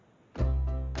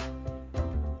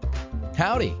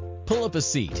Howdy, pull up a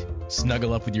seat,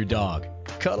 snuggle up with your dog,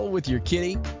 cuddle with your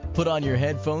kitty, put on your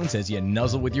headphones as you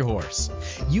nuzzle with your horse.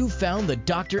 You've found the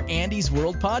Dr. Andy's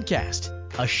World podcast,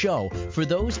 a show for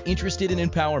those interested in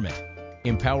empowerment,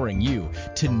 empowering you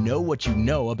to know what you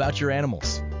know about your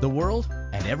animals, the world,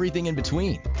 and everything in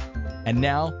between. And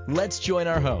now, let's join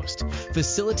our host,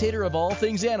 facilitator of all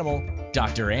things animal,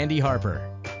 Dr. Andy Harper.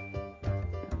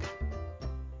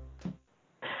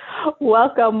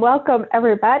 Welcome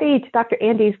everybody to Dr.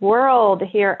 Andy's World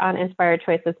here on Inspired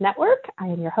Choices Network. I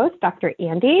am your host, Dr.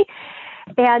 Andy,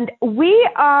 and we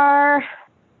are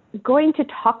going to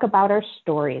talk about our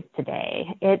stories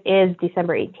today. It is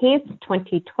December 18th,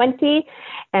 2020,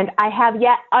 and I have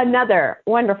yet another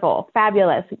wonderful,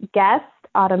 fabulous guest,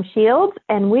 Autumn Shields,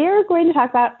 and we are going to talk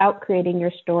about outcreating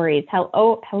your stories.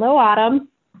 Hello, Autumn.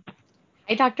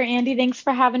 Hi, Dr. Andy. Thanks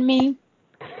for having me.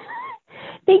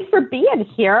 Thanks for being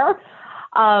here.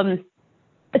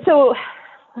 So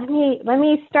let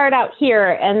me start out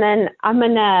here, and then I'm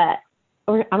gonna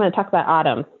talk about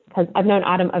Autumn, because I've known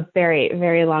Autumn a very,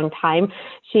 very long time.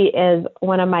 She is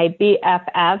one of my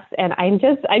BFFs, and I'm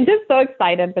just so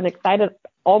excited. Been excited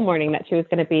all morning that she was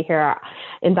going to be here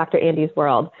in Dr. Andy's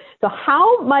World. So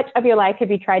how much of your life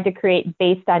have you tried to create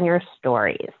based on your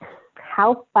stories?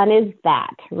 How fun is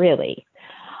that, really?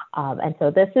 And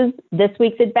so this is this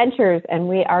week's adventures, and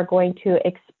we are going to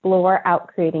explore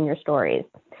outcreating your stories.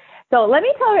 So let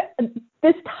me tell you,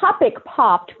 this topic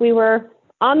popped. We were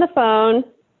on the phone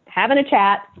having a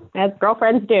chat, as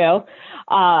girlfriends do,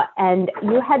 and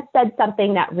you had said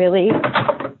something that really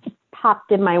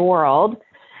popped in my world.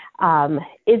 I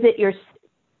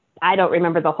don't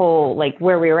remember the whole,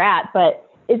 where we were at, but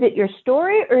is it your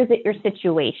story or is it your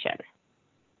situation?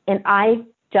 And I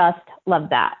just love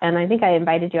that. And I think I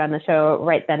invited you on the show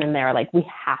right then and there. We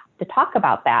have to talk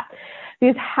about that,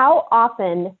 because how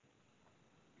often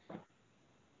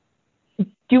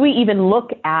do we even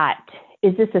look at,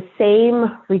 is this the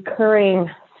same recurring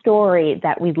story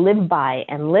that we live by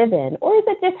and live in, or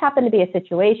does it just happen to be a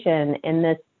situation in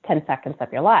this 10 seconds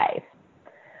of your life?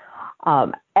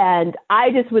 And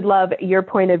I just would love your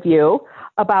point of view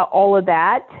about all of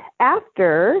that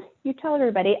after you tell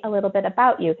everybody a little bit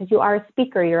about you, because you are a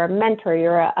speaker, you're a mentor,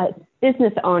 you're a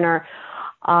business owner.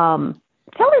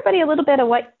 Tell everybody a little bit of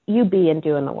what you be and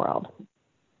do in the world.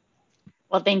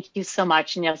 Well, thank you so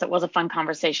much. And yes, it was a fun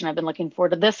conversation. I've been looking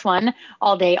forward to this one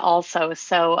all day also.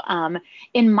 So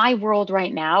in my world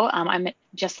right now, I'm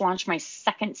just launched my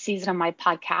second season of my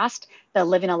podcast, the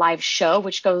Living Alive Show,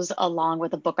 which goes along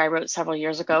with a book I wrote several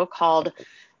years ago called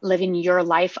Living Your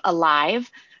Life Alive.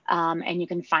 And you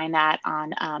can find that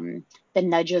on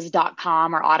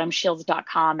thenudges.com or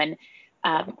autumnshields.com. And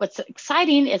what's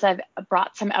exciting is I've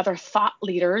brought some other thought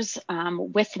leaders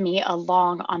with me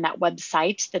along on that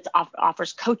website that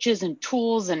offers coaches and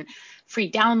tools and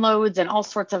free downloads and all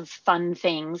sorts of fun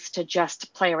things to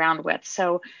just play around with.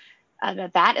 So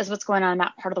that is what's going on in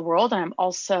that part of the world. And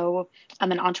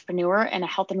I'm an entrepreneur in a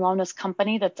health and wellness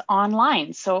company that's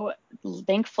online. So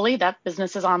thankfully that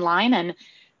business is online and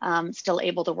still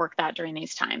able to work that during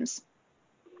these times.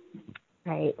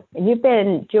 Right. And you've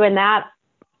been doing that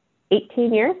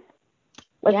 18 years?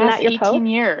 Wasn't that your 18 post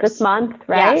years. This month,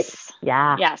 right? Yes.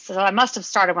 Yeah. Yes. So I must have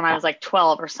started when I was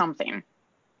 12 or something.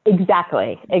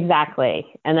 Exactly.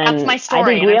 And then that's my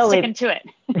story, and I'm sticking to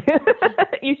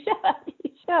it. You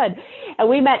should. And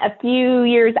we met a few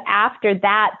years after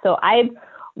that. So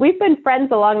we've been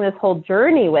friends along this whole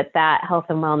journey with that health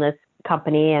and wellness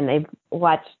company, and I've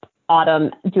watched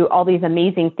Autumn do all these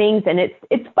amazing things. And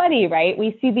it's funny, right?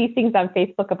 We see these things on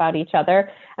Facebook about each other,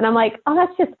 and I'm like, oh,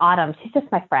 that's just Autumn. She's just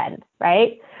my friend,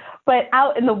 right? But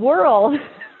out in the world,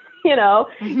 you're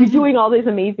doing all this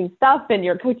amazing stuff, and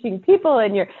you're coaching people,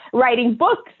 and you're writing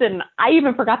books. And I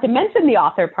even forgot to mention the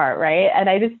author part, right? And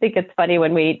I just think it's funny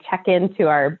when we check into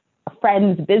our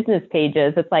friends' business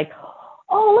pages, it's like,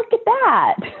 oh, look at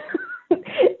that.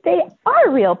 They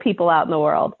are real people out in the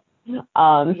world. Yes.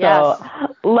 So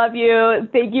love you.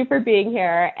 Thank you for being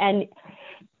here. And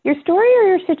your story or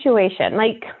your situation,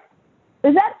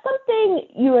 is that something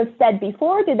you have said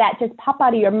before? Did that just pop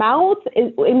out of your mouth?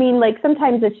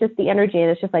 Sometimes it's just the energy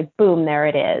and it's just boom, there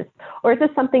it is. Or is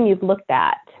this something you've looked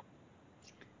at?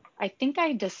 I think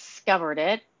I discovered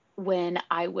it when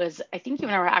I think you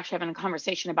and I were actually having a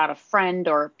conversation about a friend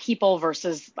or people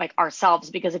versus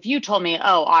ourselves. Because if you told me,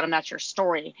 oh, Autumn, that's your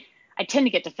story, I tend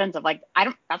to get defensive.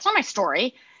 That's not my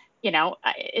story.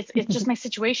 It's just my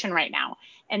situation right now.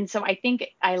 And so I think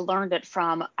I learned it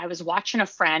I was watching a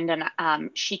friend, and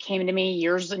she came to me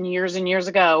years and years and years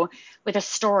ago with a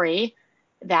story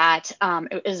that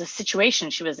it was a situation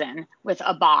she was in with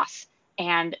a boss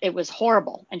And it was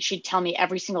horrible. And she'd tell me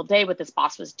every single day what this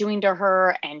boss was doing to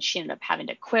her. And she ended up having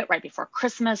to quit right before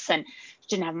Christmas, and she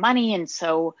didn't have money. And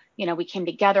so, we came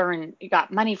together and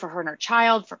got money for her and her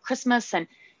child for Christmas. And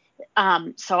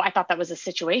so I thought that was a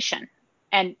situation.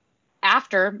 And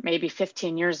after maybe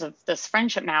 15 years of this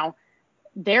friendship now,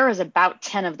 there is about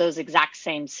 10 of those exact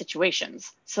same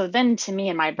situations. So then to me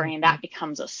in my brain, that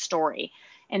becomes a story.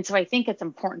 And so I think it's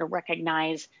important to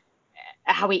recognize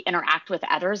how we interact with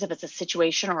others, if it's a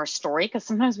situation or a story, because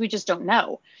sometimes we just don't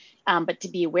know, but to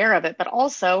be aware of it, but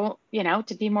also,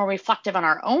 to be more reflective on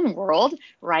our own world,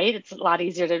 right? It's a lot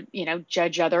easier to,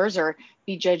 judge others or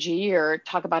be judgy or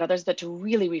talk about others, but to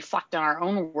really reflect on our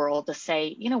own world, to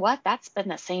say, you know what, that's been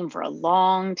the same for a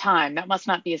long time. That must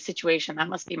not be a situation. That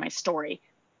must be my story.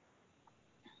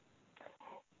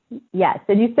 Yes.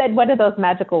 And you said one of those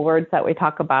magical words that we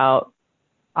talk about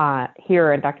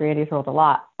here in Dr. Andy's World a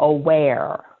lot,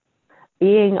 aware.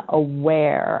 Being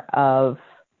aware of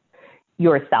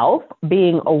yourself,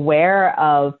 being aware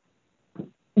of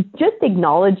just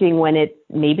acknowledging when it's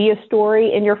maybe a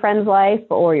story in your friend's life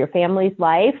or your family's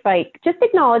life, like just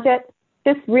acknowledge it,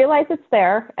 just realize it's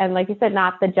there. And like you said,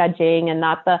 not the judging and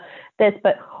not the this,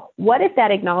 but what if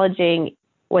that acknowledging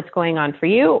what's going on for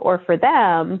you or for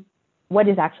them, what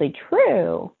is actually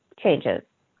true, changes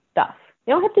stuff.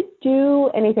 You don't have to do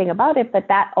anything about it, but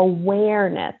that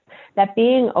awareness, that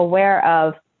being aware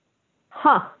of,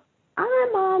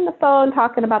 I'm on the phone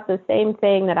talking about the same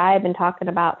thing that I have been talking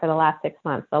about for the last 6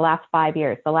 months, the last 5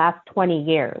 years, the last 20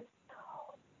 years.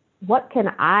 What can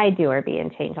I do or be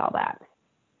and change all that?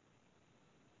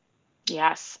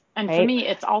 Yes. And right? For me,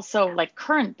 it's also like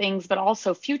current things, but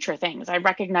also future things. I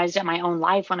recognized in my own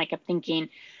life when I kept thinking,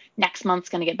 next month's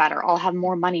going to get better. I'll have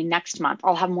more money next month.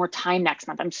 I'll have more time next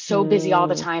month. I'm so busy all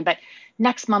the time, but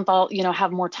next month I'll,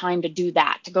 have more time to do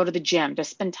that, to go to the gym, to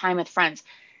spend time with friends.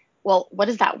 Well, what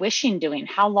is that wishing doing?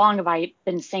 How long have I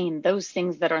been saying those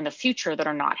things that are in the future that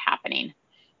are not happening?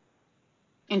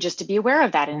 And just to be aware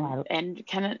of that and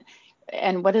kind of,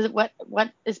 and what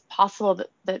is possible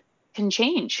that can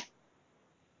change?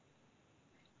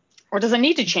 Or does it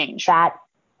need to change?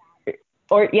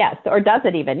 Or yes, or does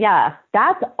it even? Yeah,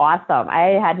 that's awesome.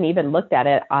 I hadn't even looked at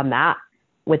it on that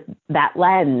with that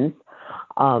lens.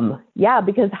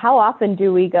 Because how often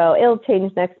do we go, it'll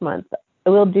change next month.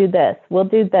 We'll do this. We'll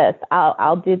do this.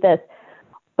 I'll do this.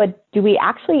 But do we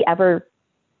actually ever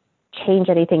change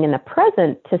anything in the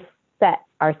present to set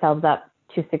ourselves up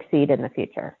to succeed in the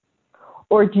future?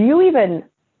 Or do you even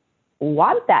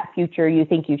want that future you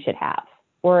think you should have?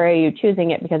 Or are you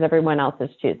choosing it because everyone else is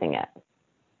choosing it?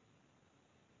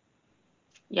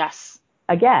 Yes.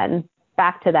 Again,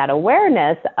 back to that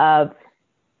awareness of,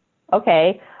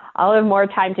 okay, I'll have more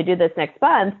time to do this next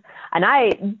month. And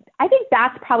I think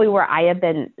that's probably where I have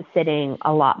been sitting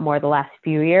a lot more the last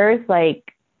few years.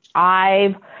 Like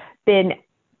I've been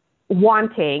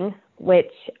wanting,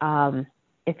 which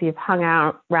if you've hung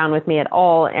out around with me at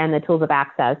all, and the Tools of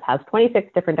Access has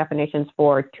 26 different definitions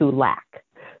for to lack.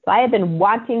 So I have been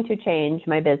wanting to change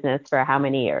my business for how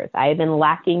many years? I have been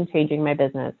lacking changing my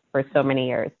business for so many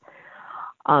years.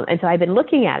 And so I've been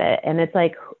looking at it and it's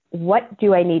like, what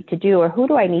do I need to do? Or who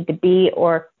do I need to be?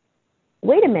 Or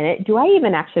wait a minute, do I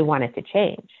even actually want it to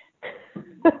change?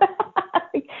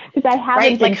 Because I haven't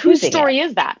right? been like whose choosing story it.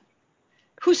 is that?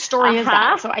 Whose story is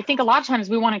that? So I think a lot of times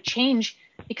we want to change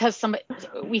because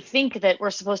we think that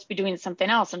we're supposed to be doing something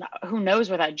else, and who knows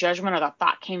where that judgment or that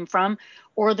thought came from,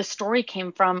 or the story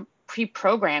came from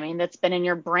pre-programming that's been in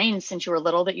your brain since you were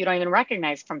little that you don't even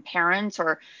recognize, from parents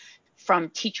or from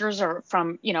teachers or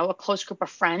from a close group of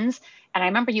friends. And I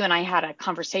remember you and I had a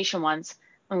conversation once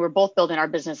when we were both building our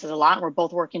businesses a lot, and we're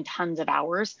both working tons of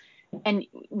hours, and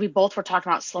we both were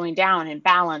talking about slowing down and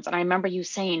balance. And I remember you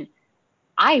saying,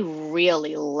 I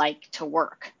really like to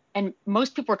work. And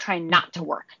most people are trying not to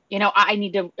work. I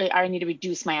need to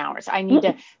reduce my hours. I need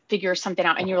to figure something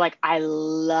out. And you're like, I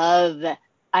love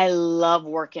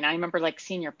working. I remember like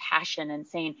seeing your passion and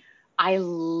saying, I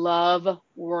love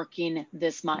working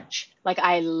this much. Like,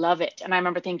 I love it. And I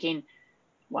remember thinking,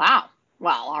 wow,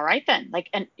 well, all right then. Like,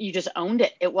 and you just owned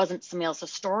it. It wasn't somebody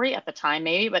else's story at the time,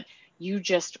 maybe, but you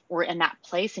just were in that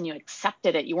place and you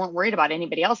accepted it. You weren't worried about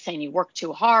anybody else saying you work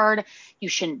too hard. You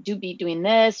shouldn't be doing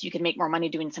this. You can make more money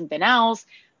doing something else,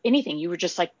 anything. You were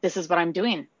just like, this is what I'm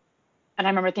doing. And I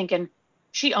remember thinking,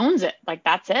 she owns it. Like,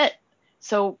 that's it.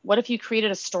 So what if you created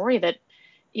a story that,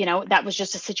 that was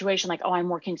just a situation like, oh, I'm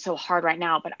working so hard right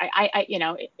now, but I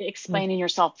explaining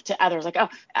yourself to others like, oh,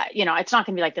 it's not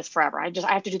going to be like this forever. I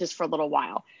have to do this for a little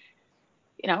while.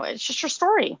 It's just your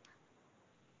story.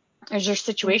 There's your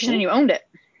situation and you owned it.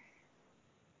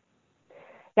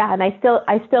 Yeah, and I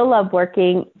still love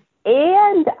working,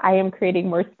 and I am creating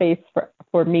more space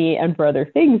for me and for other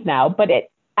things now. But at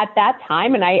that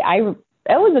time, and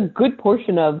that was a good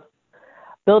portion of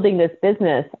building this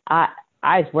business. I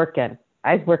was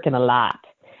working a lot.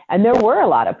 And there were a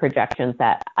lot of projections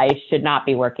that I should not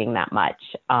be working that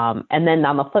much. And then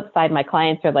on the flip side, my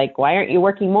clients are like, why aren't you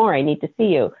working more? I need to see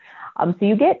you. So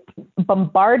you get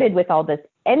bombarded with all this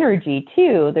energy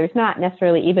too. There's not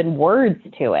necessarily even words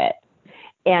to it.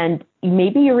 And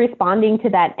maybe you're responding to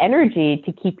that energy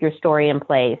to keep your story in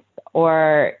place.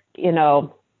 Or,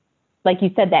 like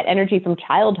you said, that energy from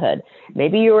childhood.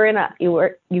 Maybe you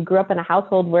grew up in a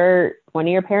household where one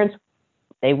of your parents,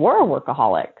 they were a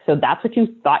workaholic. So that's what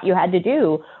you thought you had to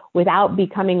do without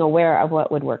becoming aware of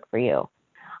what would work for you.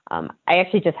 I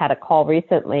actually just had a call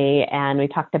recently, and we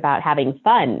talked about having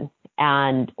fun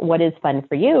and what is fun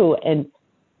for you. And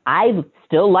I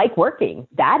still like working.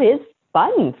 That is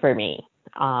fun for me.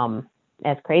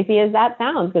 As crazy as that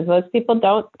sounds, because most people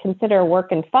don't consider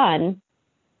work and fun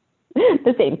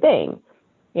the same thing,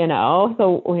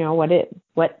 So,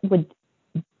 what would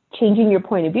changing your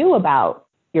point of view about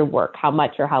your work, how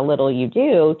much or how little you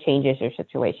do, changes your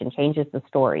situation, changes the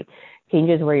story,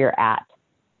 changes where you're at.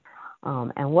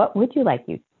 And what would you like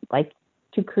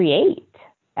to create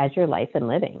as your life and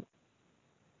living?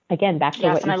 Again, back to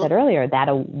what you said earlier, that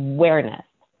awareness.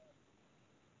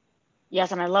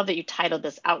 Yes, and I love that you titled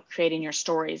this Out Creating Your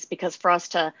Stories, because for us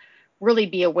to really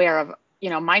be aware of,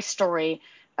 my story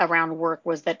around work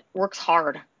was that work's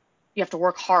hard. You have to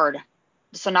work hard.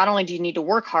 So not only do you need to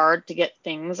work hard to get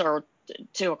things or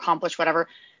to accomplish whatever,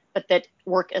 but that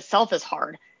work itself is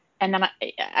hard. And then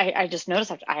I just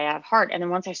noticed I have hard. And then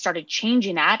once I started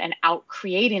changing that and out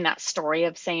creating that story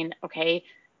of saying, okay,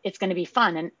 it's going to be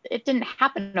fun. And it didn't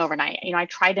happen overnight. I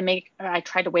tried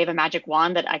to wave a magic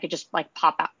wand that I could just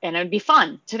pop out and it'd be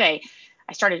fun today.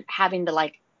 I started having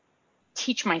to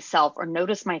teach myself or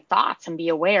notice my thoughts and be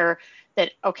aware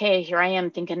that, okay, here I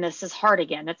am thinking this is hard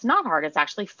again. It's not hard. It's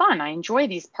actually fun. I enjoy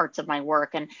these parts of my work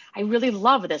and I really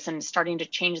love this, and starting to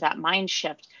change that mind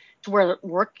shift to where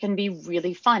work can be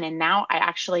really fun. And now I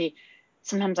actually,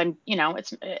 sometimes I'm,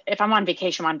 it's, if I'm on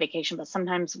vacation, but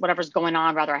sometimes whatever's going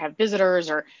on, rather I have visitors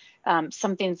or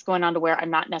something's going on to where I'm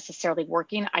not necessarily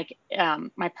working.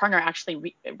 My partner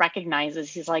actually recognizes,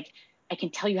 he's like, I can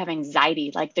tell you have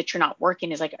anxiety, that you're not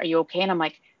working. He's like, are you okay? And I'm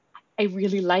like, I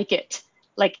really like it.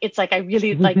 It's like, I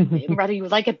really like, whether you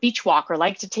like a beach walk or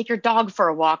like to take your dog for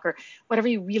a walk or whatever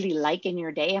you really like in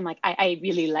your day. I'm like, I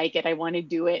really like it. I want to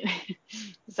do it.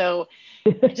 So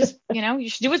just, you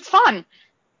should do what's fun.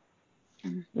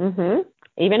 Mm-hmm.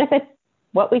 Even if it's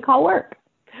what we call work.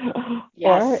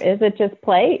 Yes. Or is it just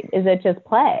play?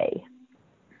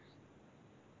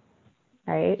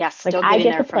 Right? Yes. I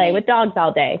get to play with dogs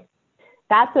all day.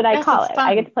 That's what I call it. Fun.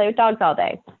 I get to play with dogs all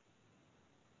day.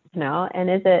 And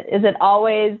is it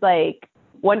always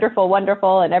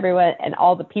wonderful and everyone and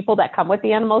all the people that come with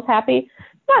the animals happy?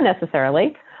 Not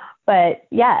necessarily, but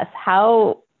yes,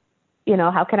 how can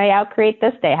I outcreate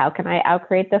this day? How can I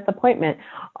outcreate this appointment?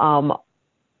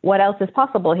 What else is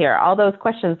possible here? All those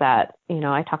questions that,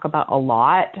 I talk about a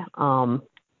lot, and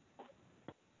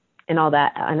all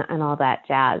that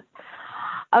jazz.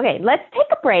 Okay, let's take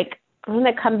a break. I'm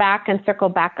going to come back and circle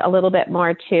back a little bit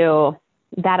more to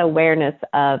that awareness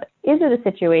of, is it a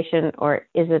situation or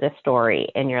is it a story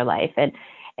in your life? And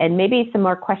maybe some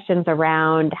more questions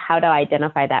around how to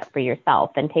identify that for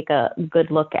yourself and take a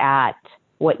good look at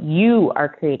what you are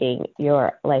creating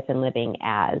your life and living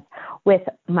as, with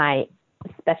my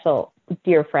special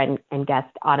dear friend and guest,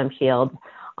 Autumn Shields,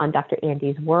 on Dr.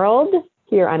 Andy's World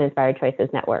here on Inspired Choices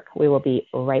Network. We will be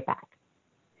right back.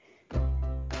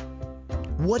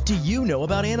 What do you know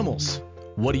about animals?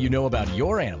 What do you know about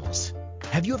your animals?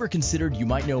 Have you ever considered you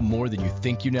might know more than you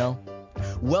think you know?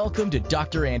 Welcome to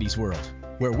Dr. Andy's World,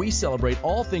 where we celebrate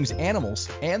all things animals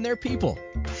and their people.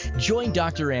 Join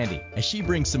Dr. Andy as she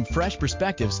brings some fresh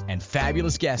perspectives and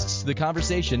fabulous guests to the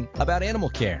conversation about animal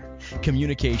care,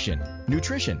 communication,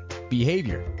 nutrition,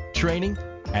 behavior, training,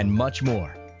 and much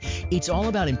more. It's all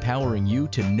about empowering you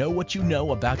to know what you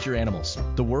know about your animals,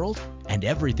 the world, and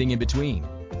everything in between.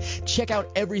 Check out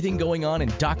everything going on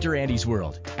in Dr. Andy's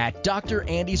World at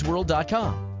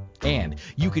drandysworld.com. And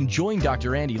you can join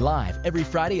Dr. Andy live every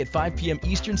Friday at 5 p.m.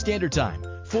 Eastern Standard Time,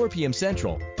 4 p.m.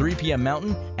 Central, 3 p.m.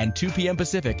 Mountain, and 2 p.m.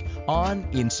 Pacific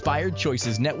on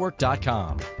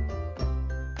InspiredChoicesNetwork.com.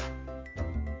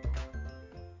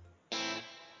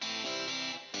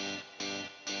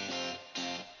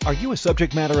 Are you a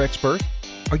subject matter expert?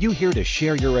 Are you here to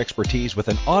share your expertise with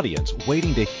an audience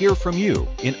waiting to hear from you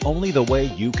in only the way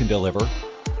you can deliver?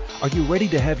 Are you ready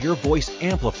to have your voice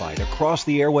amplified across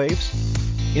the airwaves?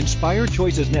 Inspired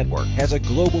Choices Network has a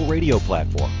global radio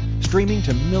platform streaming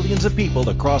to millions of people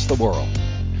across the world.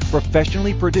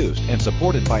 Professionally produced and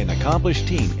supported by an accomplished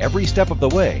team every step of the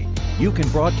way, you can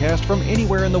broadcast from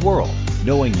anywhere in the world,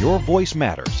 knowing your voice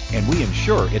matters, and we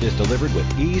ensure it is delivered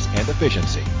with ease and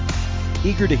efficiency.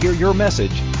 Eager to hear your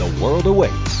message, the world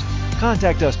awaits.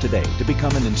 Contact us today to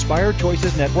become an Inspired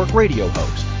Choices Network radio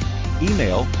host.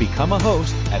 Email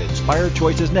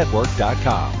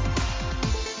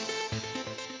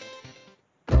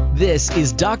becomeahost@inspiredchoicesnetwork.com. This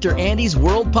is Dr. Andy's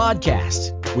World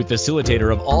Podcast with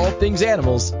facilitator of all things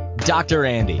animals, Dr.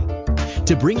 Andy.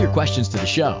 To bring your questions to the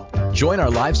show, join our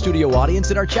live studio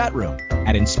audience in our chat room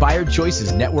at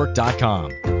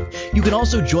inspiredchoicesnetwork.com. You can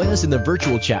also join us in the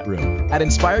virtual chat room at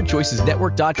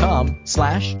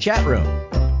inspiredchoicesnetwork.com/chat room.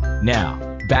 Now,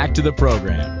 back to the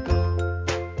program.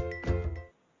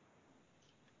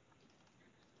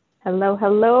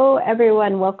 Hello,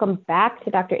 everyone. Welcome back to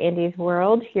Dr. Andy's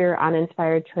World here on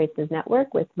Inspired Choices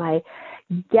Network with my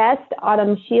guest,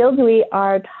 Autumn Shields. We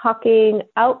are talking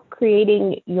about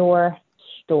creating your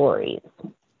stories.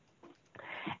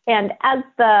 And as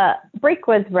the break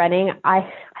was running,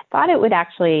 I thought it would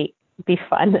actually be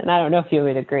fun, and I don't know if you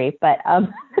would agree, but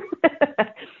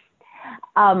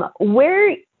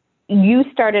where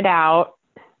you started out,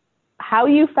 how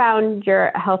you found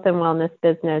your health and wellness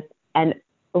business, and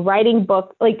writing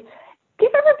books, like give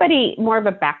everybody more of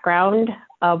a background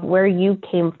of where you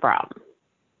came from,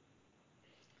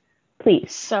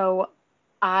 please. So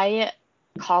I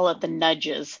call it the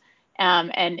nudges.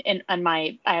 And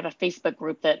I have a Facebook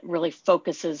group that really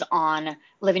focuses on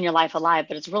living your life alive,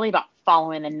 but it's really about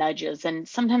following the nudges. And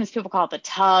sometimes people call it the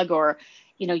tug, or,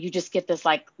 you just get this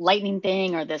like lightning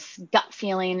thing or this gut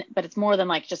feeling, but it's more than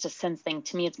like just a sense thing.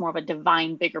 To me, it's more of a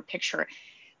divine, bigger picture.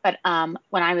 But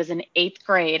when I was in 8th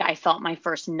grade, I felt my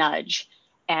first nudge.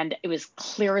 And it was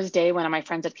clear as day. One of my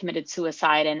friends had committed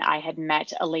suicide, and I had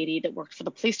met a lady that worked for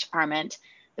the police department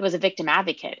that was a victim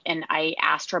advocate. And I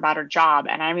asked her about her job.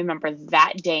 And I remember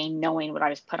that day knowing what I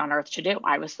was put on earth to do.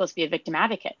 I was supposed to be a victim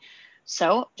advocate.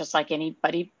 So just like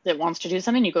anybody that wants to do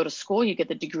something, you go to school, you get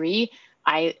the degree.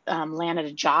 I landed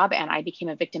a job, and I became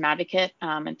a victim advocate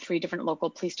in 3 different local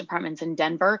police departments in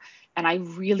Denver. And I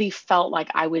really felt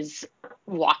like I was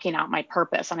walking out my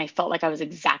purpose, and I felt like I was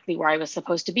exactly where I was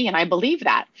supposed to be. And I believe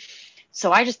that.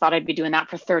 So I just thought I'd be doing that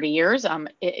for 30 years.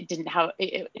 It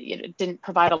didn't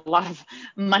provide a lot of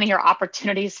money or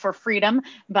opportunities for freedom,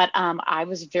 but I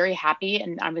was very happy,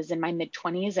 and I was in my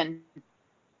mid-20s and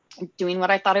doing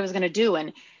what I thought I was going to do.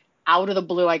 And out of the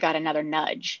blue, I got another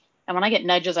nudge. And when I get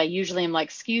nudges, I usually am like,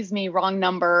 excuse me, wrong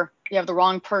number. You have the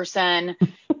wrong person.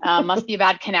 Must be a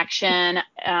bad connection.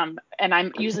 And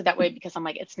I'm usually that way because I'm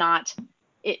like, that's not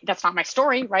my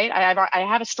story, right? I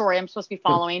have a story I'm supposed to be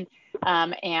following.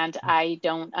 And I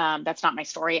don't, that's not my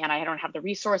story. And I don't have the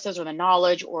resources or the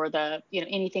knowledge or the,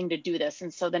 anything to do this.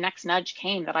 And so the next nudge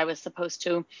came that I was supposed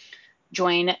to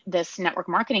join this network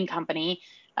marketing company,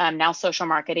 now social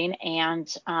marketing,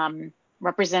 and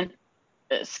represent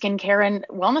skincare and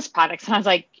wellness products. And I was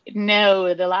like,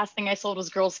 no, the last thing I sold was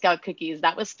Girl Scout cookies.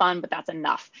 That was fun, but that's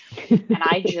enough. And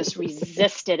I just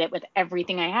resisted it with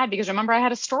everything I had, because remember, I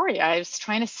had a story. I was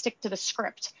trying to stick to the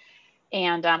script.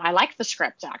 And I liked the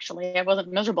script, actually. I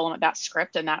wasn't miserable in that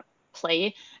script and that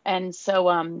play. And so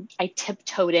I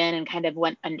tiptoed in and kind of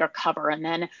went undercover. And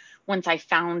then once I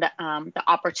found the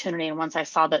opportunity, and once I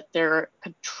saw that there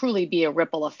could truly be a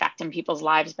ripple effect in people's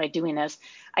lives by doing this,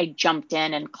 I jumped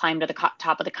in and climbed to the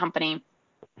top of the company,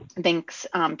 thanks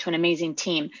to an amazing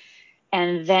team.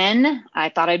 And then I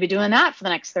thought I'd be doing that for the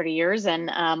next 30 years,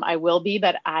 and I will be,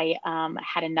 but I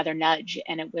had another nudge,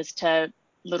 and it was to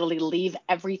literally leave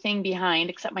everything behind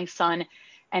except my son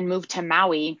and move to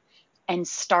Maui and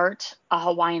start a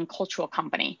Hawaiian cultural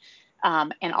company,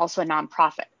 and also a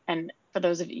nonprofit. And for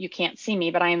those of you can't see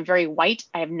me, but I am very white.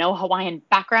 I have no Hawaiian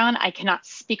background. I cannot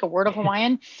speak a word of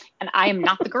Hawaiian, and I am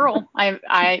not the girl.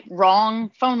 I wrong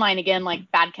phone line again,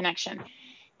 like bad connection.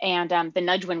 And the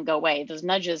nudge wouldn't go away. Those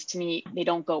nudges, to me, they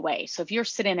don't go away. So if you're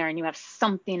sitting there and you have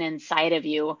something inside of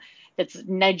you that's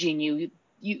nudging you,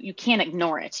 you can't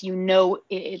ignore it.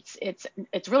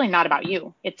 It's really not about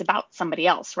you. It's about somebody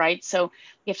else, right? So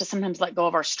we have to sometimes let go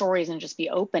of our stories and just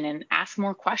be open and ask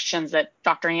more questions that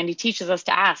Dr. Andy teaches us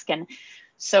to ask. And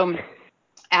so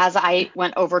as I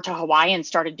went over to Hawaii and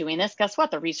started doing this, guess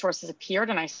what? The resources appeared,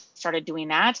 and I started doing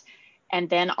that. And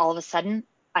then all of a sudden,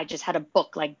 I just had a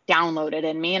book like downloaded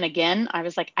in me. And again, I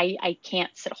was like, I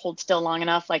can't hold still long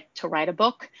enough like to write a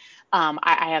book.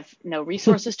 I have no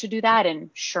resources to do that. And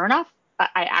sure enough,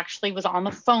 I actually was on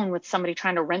the phone with somebody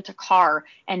trying to rent a car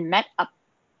and met a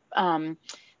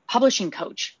publishing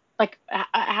coach. Like,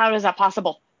 how is that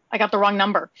possible? I got the wrong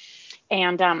number.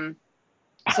 And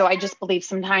so I just believe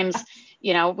sometimes,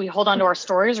 we hold on to our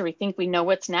stories, or we think we know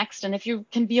what's next. And if you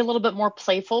can be a little bit more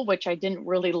playful, which I didn't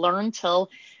really learn till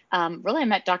really I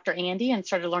met Dr. Andy and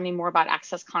started learning more about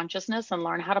access consciousness and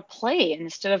learn how to play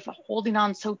instead of holding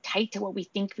on so tight to what we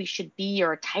think we should be,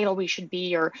 or a title we should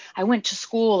be, or I went to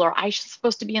school, or I'm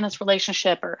supposed to be in this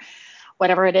relationship, or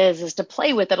whatever it is to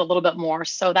play with it a little bit more.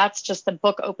 So that's just, the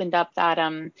book opened up that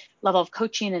level of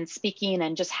coaching and speaking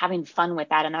and just having fun with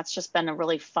that. And that's just been a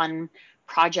really fun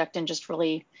project, and just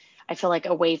really, I feel like,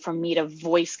 a way for me to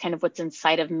voice kind of what's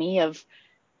inside of me, of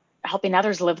helping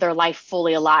others live their life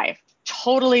fully alive.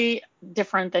 Totally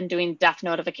different than doing death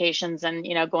notifications and,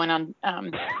 going on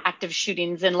active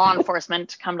shootings in law enforcement,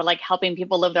 to come to like helping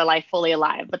people live their life fully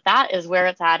alive. But that is where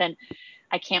it's at. And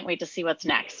I can't wait to see what's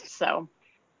next. So.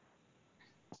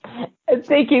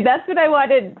 Thank you. That's what I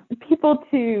wanted people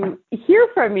to hear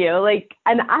from you. Like,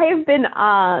 and I have been,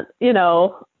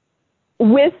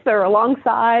 with or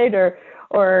alongside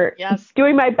or yes,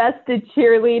 doing my best to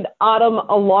cheerlead Autumn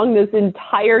along this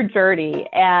entire journey.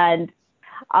 And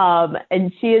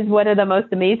she is one of the most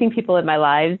amazing people in my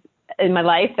life.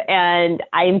 And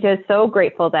I'm just so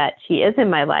grateful that she is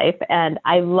in my life, and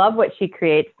I love what she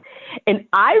creates. And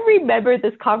I remember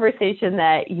this conversation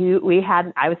that we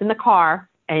had. I was in the car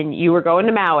and you were going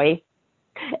to Maui,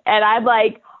 and I'm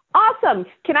like, awesome.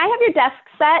 Can I have your desk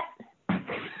set?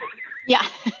 Yeah.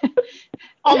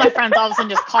 All my friends all of a sudden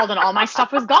just called and all my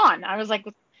stuff was gone. I was like,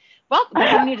 well, we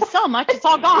didn't need to sell much. It's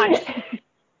all gone.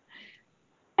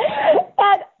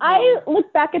 And I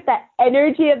look back at that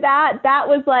energy of that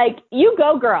was like, you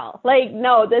go, girl. Like,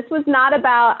 no, this was not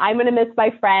about, I'm going to miss my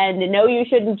friend. No, you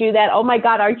shouldn't do that. Oh my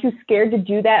God, aren't you scared to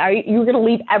do that? Are you going to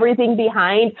leave everything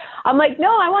behind? I'm like,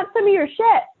 no, I want some of your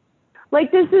shit.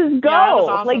 Like, this is go. Yeah, that was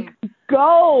awesome. Like,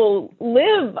 go,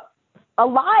 live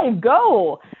alive,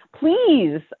 go,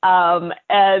 please. And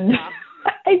yeah.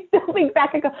 I still think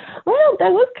back and go, well,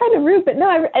 that was kind of rude, but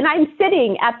no, and I'm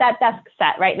sitting at that desk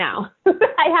set right now.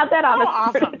 I have that on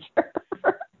awesome. furniture.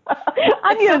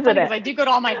 I'm using it. Because I do go to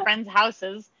all my friends'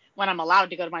 houses when I'm allowed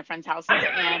to go to my friends' houses,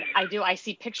 and I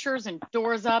see pictures and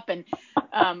doors up and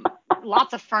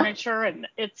lots of furniture, and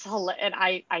and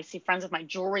I see friends with my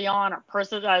jewelry on or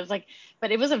purses. I was like,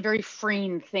 but it was a very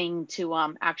freeing thing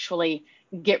to actually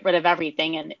get rid of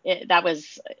everything. And that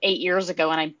was 8 years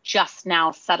ago. And I'm just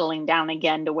now settling down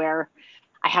again to where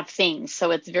I have things.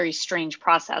 So it's a very strange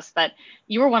process. But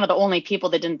you were one of the only people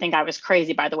that didn't think I was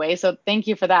crazy, by the way. So thank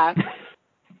you for that.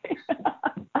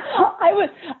 I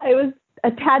was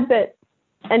a tad bit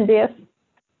envious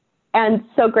and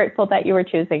so grateful that you were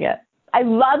choosing it. I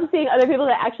love seeing other people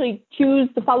that actually choose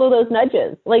to follow those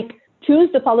nudges, like choose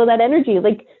to follow that energy,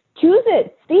 like choose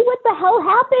it, see what the hell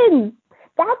happens.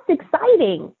 That's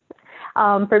exciting.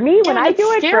 For me, when I do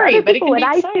it, for other people, when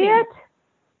I see it,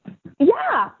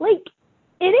 yeah, like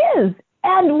it is.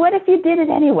 And what if you did it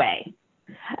anyway?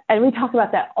 And we talk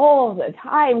about that all the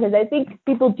time, because I think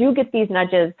people do get these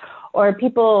nudges, or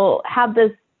people have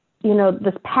this,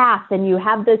 this path, and you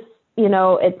have this,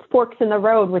 it's forks in the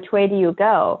road. Which way do you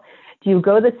go? Do you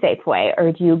go the safe way,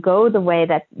 or do you go the way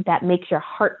that makes your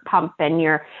heart pump and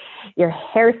your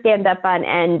hair stand up on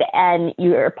end and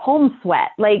your palms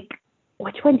sweat? Like,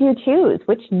 which one do you choose?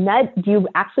 Which nudge do you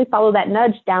actually follow? That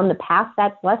nudge down the path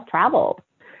that's less traveled,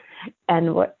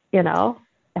 and what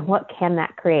can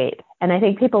that create? And I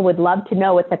think people would love to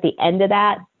know what's at the end of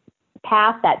that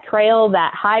path, that trail,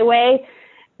 that highway,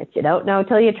 that you don't know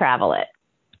till you travel it.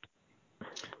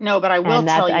 No, but I will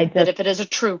tell you that if it is a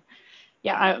true.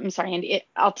 Yeah, I'm sorry, Andy.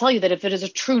 I'll tell you that if it is a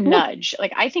true nudge,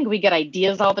 like I think we get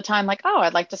ideas all the time, like, oh,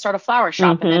 I'd like to start a flower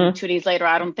shop. And then 2 days later,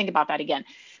 I don't think about that again.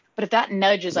 But if that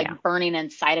nudge is like burning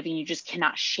inside of you and you just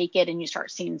cannot shake it, and you start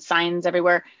seeing signs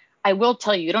everywhere, I will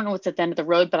tell you, you don't know what's at the end of the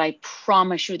road, but I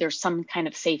promise you there's some kind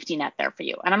of safety net there for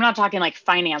you. And I'm not talking like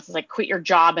finances, like quit your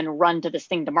job and run to this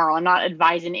thing tomorrow. I'm not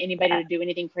advising anybody to do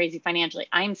anything crazy financially.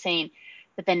 I'm saying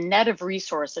that the net of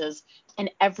resources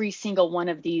in every single one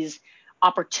of these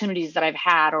opportunities that I've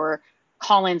had, or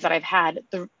call-ins that I've had,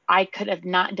 I could have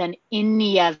not done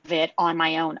any of it on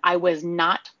my own. I was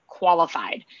not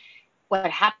qualified.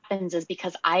 What happens is,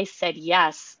 because I said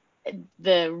yes,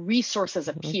 the resources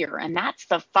appear. And that's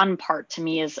the fun part to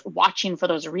me, is watching for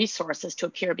those resources to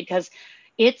appear, because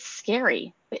it's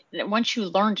scary. But once you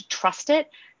learn to trust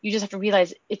it, you just have to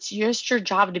realize it's just your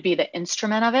job to be the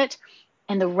instrument of it,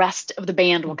 and the rest of the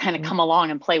band will kind of come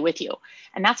along and play with you.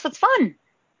 And that's what's fun.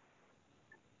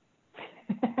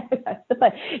 That's the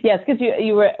fun. Yes, because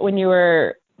you were, when you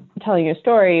were telling your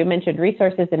story, you mentioned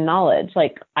resources and knowledge.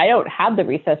 Like, I don't have the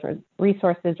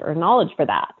resources or knowledge for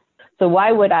that. So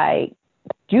why would I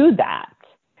do that?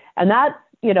 And that's,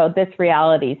 this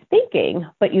reality's thinking,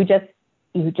 but you just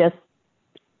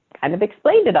kind of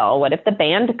explained it all. What if the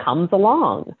band comes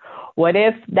along? What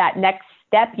if that next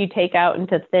step you take out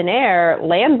into thin air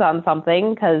lands on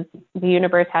something because the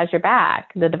universe has your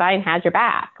back, the divine has your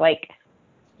back? Like,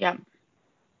 yeah.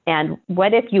 And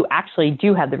what if you actually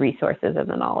do have the resources and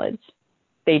the knowledge?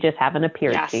 They just haven't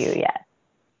appeared to you yet.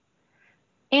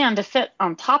 And to fit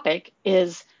on topic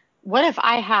is, what if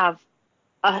I have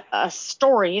a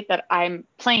story that I'm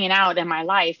playing out in my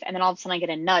life, and then all of a sudden I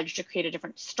get a nudge to create a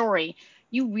different story?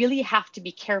 You really have to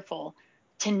be careful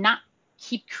to not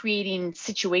keep creating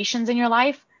situations in your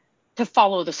life to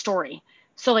follow the story.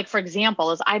 So like, for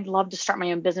example, is I'd love to start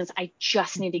my own business. I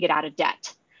just need to get out of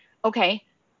debt. Okay.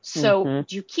 So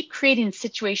do you keep creating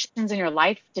situations in your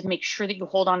life to make sure that you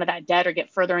hold on to that debt or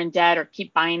get further in debt or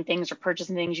keep buying things or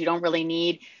purchasing things you don't really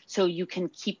need, so you can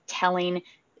keep creating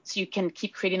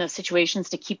those situations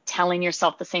to keep telling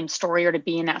yourself the same story or to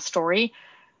be in that story?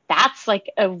 That's like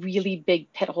a really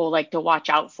big pit hole, like, to watch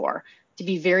out for, to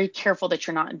be very careful that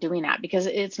you're not doing that, because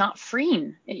it's not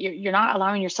freeing. You're not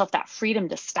allowing yourself that freedom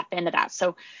to step into that.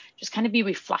 So just kind of be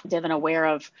reflective and aware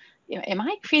of, am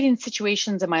I creating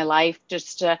situations in my life?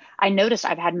 I noticed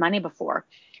I've had money before,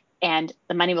 and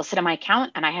the money will sit in my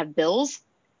account, and I have bills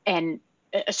and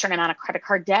a certain amount of credit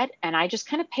card debt, and I just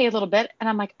kind of pay a little bit, and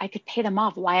I'm like, I could pay them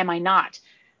off. Why am I not?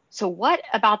 So what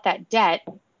about that debt?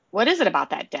 What is it about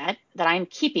that debt that I'm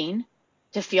keeping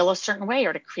to feel a certain way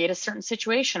or to create a certain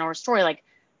situation or a story? Like,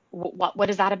 what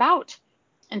is that about?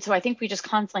 And so I think we just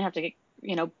constantly have to,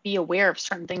 be aware of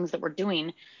certain things that we're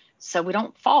doing so we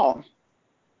don't fall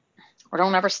or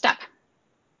don't ever step.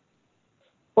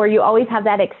 Or you always have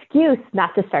that excuse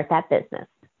not to start that business.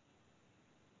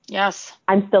 Yes.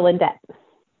 I'm still in debt.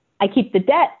 I keep the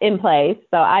debt in place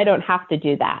so I don't have to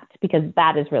do that, because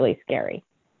that is really scary.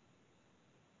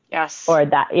 Yes. Or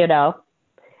that,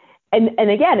 and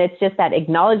again, it's just that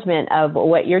acknowledgement of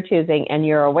what you're choosing and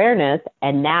your awareness.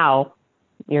 And now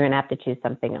you're going to have to choose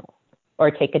something else,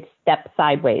 or take a step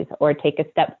sideways, or take a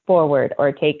step forward,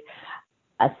 or take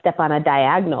a step on a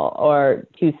diagonal, or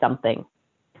choose something.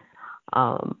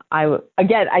 I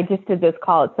just did this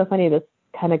call. It's so funny. This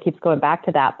kind of keeps going back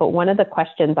to that. But one of the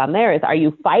questions on there is, are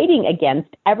you fighting against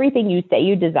everything you say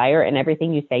you desire and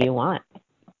everything you say you want?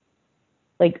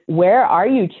 Like, where are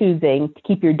you choosing to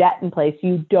keep your debt in place?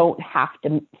 You don't have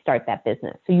to start that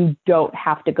business. So you don't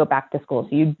have to go back to school.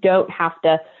 So you don't have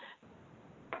to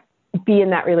be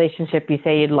in that relationship you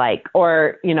say you'd like,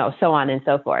 or, so on and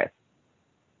so forth.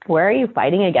 Where are you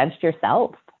fighting against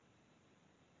yourself?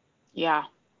 Yeah.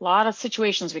 A lot of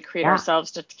situations we create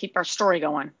ourselves to keep our story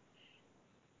going.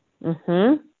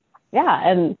 Yeah.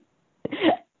 And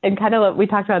kind of what we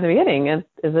talked about in the beginning is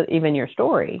it even your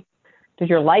story? Does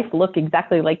your life look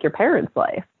exactly like your parents'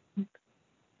 life?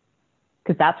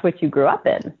 Because that's what you grew up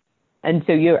in. And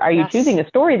so are you choosing a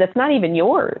story that's not even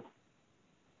yours?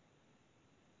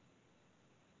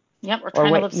 Yep, we're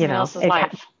trying to live someone else's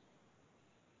life.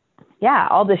 Yeah,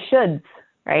 all the shoulds,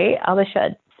 right? All the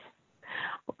shoulds.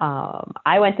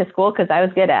 I went to school because I was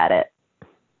good at it.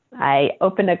 I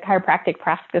opened a chiropractic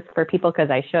practice for people because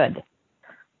I should.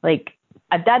 Like,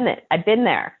 I've done it. I've been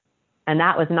there. And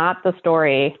that was not the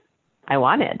story I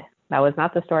wanted. That was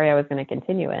not the story I was going to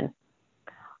continue in.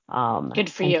 Good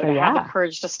for you to have the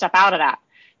courage to step out of that.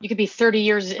 You could be 30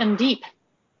 years in deep.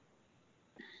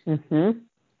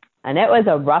 And it was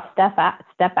a rough step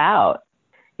out.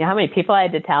 You know how many people I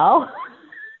had to tell?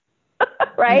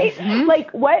 Right?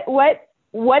 Like,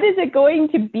 what is it going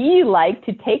to be like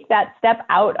to take that step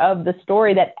out of the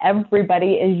story that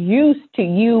everybody is used to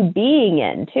you being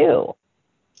in too?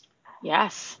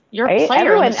 Yes. You're a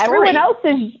player in the story. Everyone else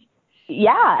is,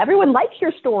 everyone likes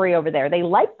your story over there. They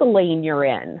like the lane you're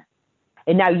in.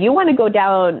 And now you want to go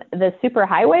down the super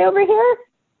highway over here?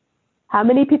 How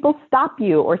many people stop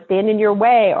you or stand in your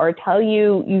way or tell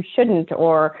you you shouldn't,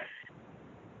 or,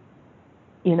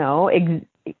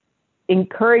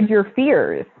 encourage your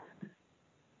fears?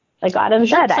 Like Autumn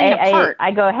said,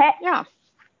 I go, hey,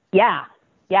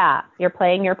 yeah, you're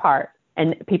playing your part,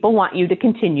 and people want you to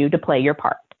continue to play your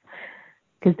part,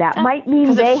 because that might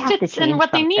mean they have to change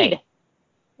what something. They need.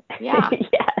 Yeah.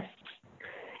 Yes,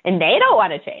 and they don't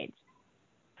want to change,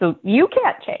 so you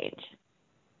can't change.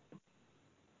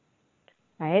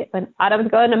 Right? When Autumn's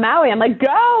going to Maui, I'm like,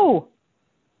 go.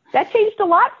 That changed a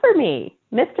lot for me.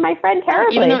 Missed my friend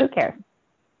terribly. Who cares?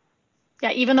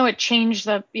 Yeah, even though it changed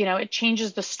it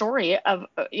changes the story of,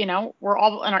 we're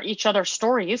all in each other's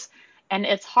stories, And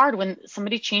it's hard when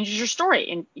somebody changes your story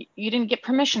and you didn't get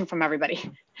permission from everybody,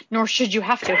 nor should you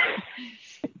have to.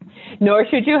 Nor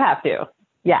should you have to.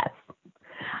 Yes.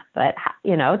 But,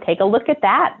 take a look at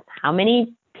that. How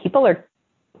many people are,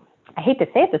 I hate to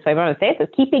say it this way, but I'm going to say it, so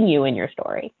keeping you in your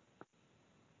story?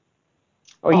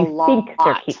 Or you think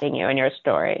they're keeping you in your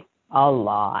story? A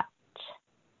lot.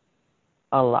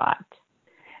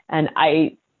 And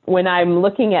when I'm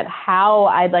looking at how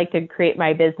I'd like to create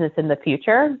my business in the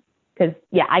future, because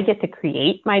I get to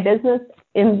create my business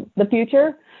in the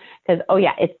future, because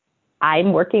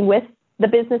I'm working with the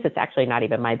business. It's actually not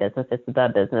even my business, it's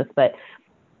the business. But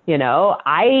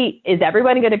is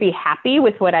everyone going to be happy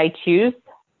with what I choose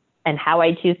and how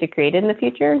I choose to create it in the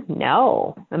future?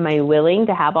 No. Am I willing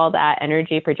to have all that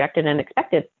energy projected and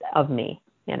expected of me?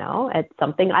 It's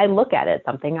something I look at, it's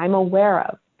something I'm aware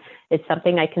of. It's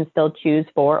something I can still choose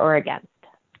for or against.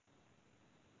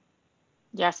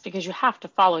 Yes, because you have to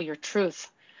follow your truth,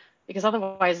 because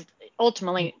otherwise,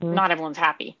 ultimately, not everyone's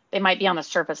happy. They might be on the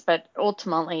surface, but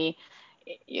ultimately,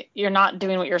 you're not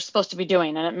doing what you're supposed to be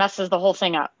doing, and it messes the whole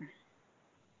thing up.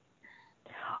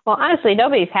 Well, honestly,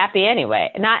 nobody's happy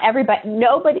anyway. Not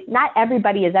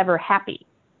everybody is ever happy.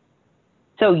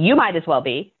 So you might as well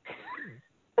be.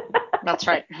 That's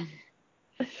right.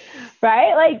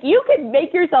 Right? Like, you can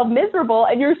make yourself miserable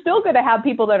and you're still going to have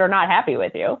people that are not happy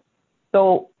with you.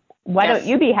 So why don't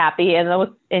you be happy, and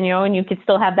you could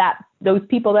still have those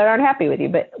people that aren't happy with you,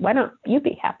 but why don't you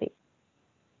be happy?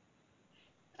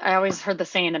 I always heard the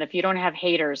saying that if you don't have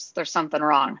haters, there's something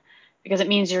wrong, because it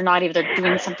means you're not either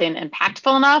doing something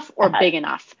impactful enough or big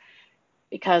enough.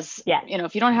 Because,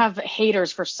 if you don't have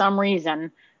haters for some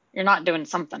reason, you're not doing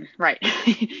something right.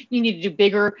 You need to do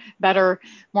bigger, better,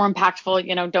 more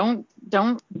impactful.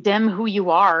 Don't dim who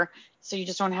you are so you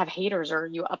just don't have haters or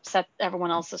you upset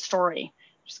everyone else's story.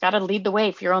 You just got to lead the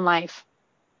way for your own life.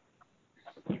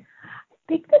 I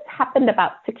think this happened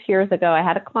about 6 years ago. I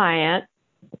had a client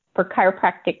for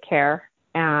chiropractic care,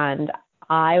 and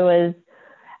I was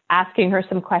asking her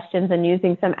some questions and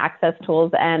using some access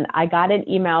tools, and I got an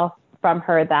email from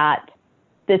her that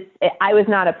I was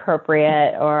not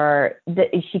appropriate, or that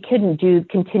she couldn't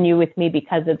continue with me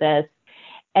because of this.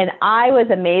 And I was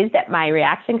amazed at my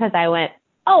reaction, because I went,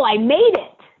 "Oh, I made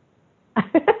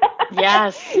it."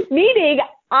 Yes. Meaning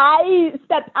I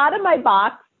stepped out of my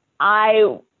box.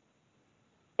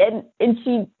 And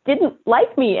she didn't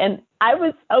like me, and I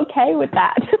was okay with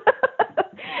that.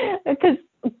 Because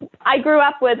I grew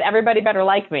up with everybody better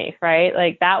like me, right?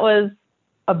 Like, that was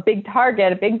a big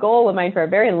target, a big goal of mine for a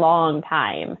very long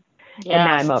time. Yes. And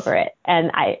now I'm over it.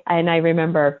 And I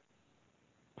remember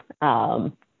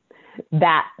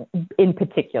that in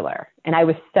particular. And I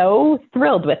was so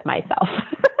thrilled with myself.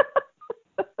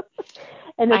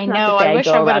 And it's not to say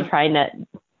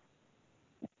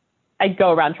I'd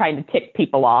go around trying to tick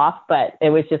people off, but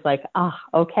it was just like,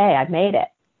 okay, I made it.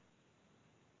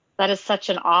 That is such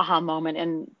an aha moment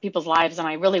in people's lives. And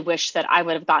I really wish that I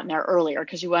would have gotten there earlier,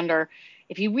 because you wonder,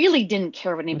 if you really didn't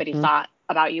care what anybody thought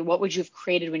about you, what would you have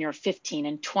created when you're 15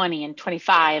 and 20 and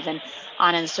 25 and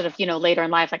on, and sort of, later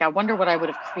in life? Like, I wonder what I would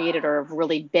have created or have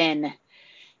really been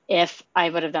if I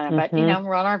would have done it. But,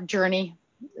 we're on our journey.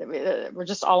 We're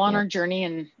just all on our journey,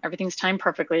 and everything's timed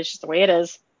perfectly. It's just the way it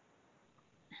is.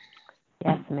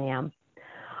 Yes, ma'am.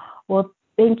 Well,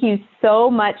 thank you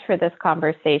so much for this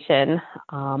conversation,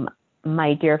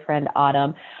 my dear friend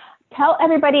Autumn. Tell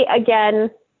everybody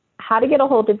again how to get a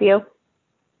hold of you.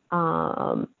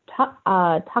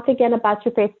 Talk again about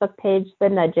your Facebook page, The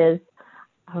Nudges.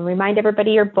 Remind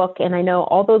everybody your book, and I know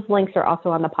all those links are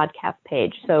also on the podcast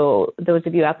page. So those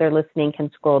of you out there listening can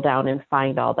scroll down and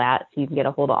find all that, so you can get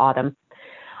a hold of Autumn.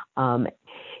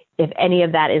 If any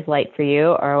of that is light for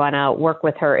you, or want to work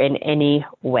with her in any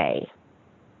way.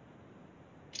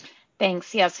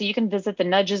 Thanks. Yeah, so you can visit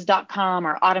thenudges.com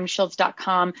or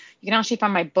autumnschultz.com. You can actually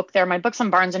find my book there. My book's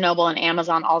on Barnes & Noble and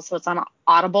Amazon also. It's on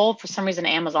Audible. For some reason,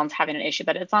 Amazon's having an issue,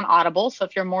 but it's on Audible. So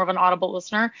if you're more of an Audible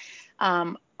listener,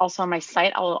 also on my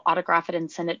site, I'll autograph it and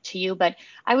send it to you. But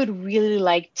I would really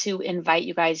like to invite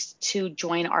you guys to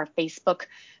join our Facebook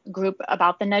group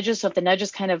about the nudges. So if the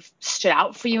nudges kind of stood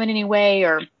out for you in any way,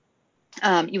 or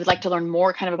you would like to learn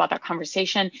more kind of about that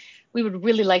conversation, we would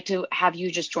really like to have you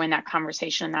just join that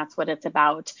conversation. And that's what it's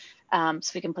about.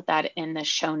 So we can put that in the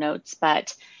show notes.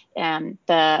 But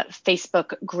the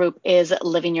Facebook group is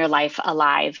Living Your Life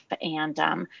Alive. And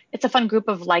it's a fun group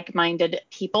of like-minded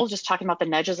people just talking about the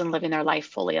nudges and living their life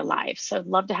fully alive. So I'd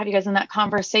love to have you guys in that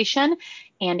conversation.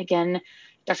 And again,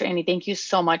 Dr. Andi, thank you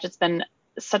so much. It's been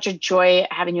such a joy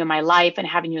having you in my life, and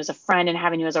having you as a friend, and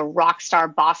having you as a rock star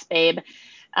boss babe.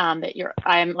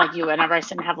 I'm like you. Whenever I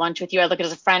sit and have lunch with you, I look at it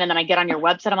as a friend, and then I get on your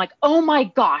website. I'm like, oh my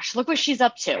gosh, look what she's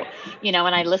up to, and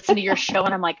I listen to your show,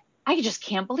 and I'm like, I just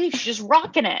can't believe she's just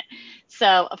rocking it. So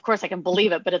of course I can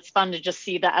believe it, but it's fun to just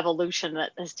see the evolution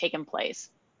that has taken place.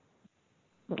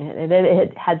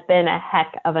 It has been a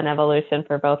heck of an evolution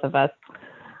for both of us.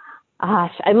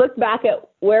 Gosh, I look back at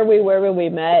where we were when we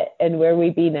met and where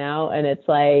we be now, and it's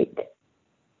like,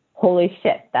 holy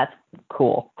shit, that's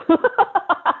cool.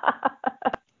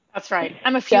 That's right.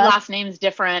 I'm a few last names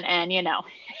different, and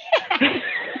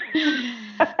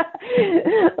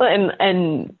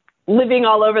and living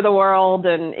all over the world,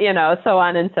 and so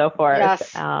on and so forth.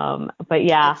 Yes. But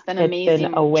yeah, it's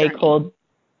been a way cool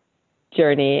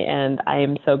journey, and I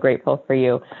am so grateful for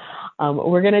you.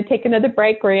 We're going to take another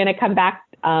break. We're going to come back,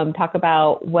 talk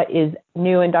about what is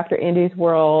new in Dr. Andy's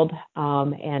world,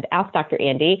 and ask Dr.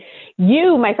 Andy.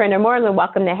 You, my friend, are more than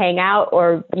welcome to hang out,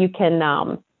 or you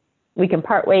can we can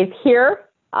part ways here,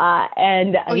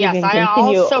 and yes,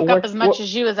 I'll soak up as much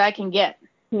as you as I can get.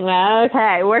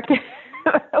 Okay,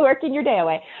 working your day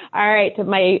away. All right,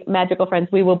 my magical friends,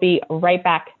 we will be right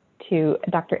back to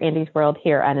Dr. Andy's world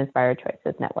here on Inspired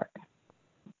Choices Network.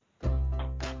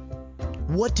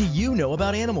 What do you know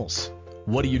about animals?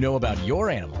 What do you know about your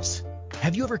animals?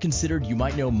 Have you ever considered you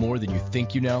might know more than you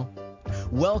think you know?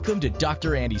 Welcome to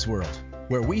Dr. Andy's World,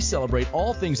 where we celebrate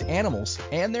all things animals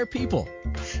and their people.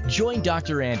 Join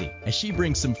Dr. Andy as she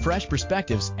brings some fresh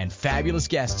perspectives and fabulous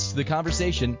guests to the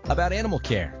conversation about animal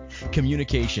care,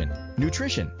 communication,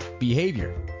 nutrition,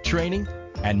 behavior, training,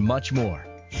 and much more.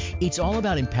 It's all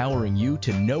about empowering you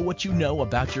to know what you know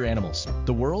about your animals,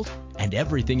 the world, and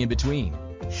everything in between.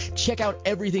 Check out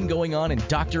everything going on in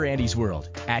Dr. Andy's World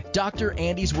at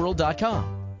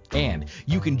drandysworld.com. And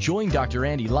you can join Dr.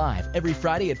 Andy live every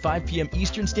Friday at 5 p.m.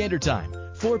 Eastern Standard Time,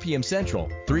 4 p.m. Central,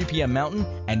 3 p.m. Mountain,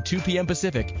 and 2 p.m.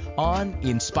 Pacific on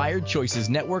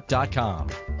InspiredChoicesNetwork.com.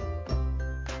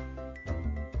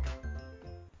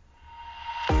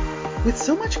 With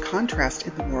so much contrast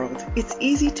in the world, it's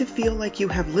easy to feel like you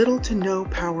have little to no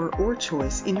power or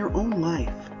choice in your own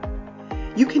life.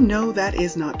 You can know that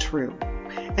is not true,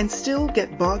 and still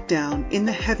get bogged down in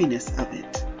the heaviness of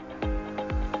it.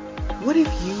 What if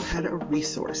you had a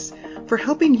resource for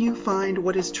helping you find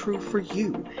what is true for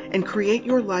you and create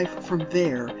your life from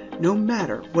there, no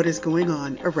matter what is going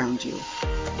on around you?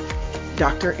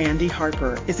 Dr. Andy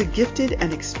Harper is a gifted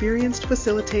and experienced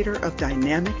facilitator of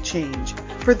dynamic change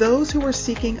for those who are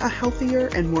seeking a healthier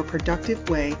and more productive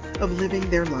way of living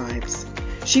their lives.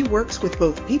 She works with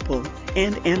both people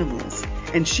and animals,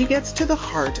 and she gets to the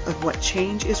heart of what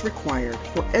change is required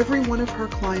for every one of her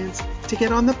clients to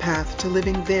get on the path to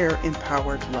living their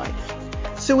empowered life.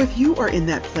 So if you are in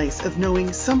that place of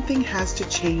knowing something has to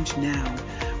change now,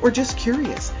 or just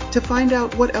curious to find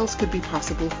out what else could be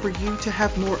possible for you to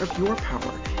have more of your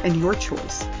power and your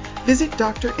choice, visit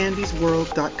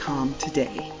drandysworld.com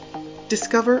today.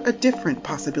 Discover a different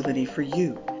possibility for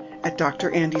you at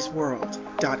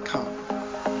drandysworld.com.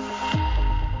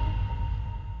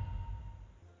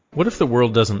 What if the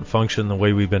world doesn't function the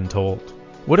way we've been told?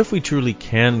 What if we truly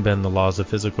can bend the laws of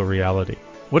physical reality?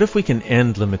 What if we can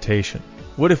end limitation?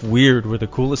 What if weird were the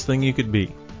coolest thing you could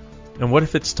be? And what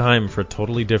if it's time for a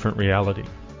totally different reality?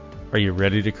 Are you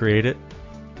ready to create it?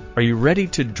 Are you ready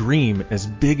to dream as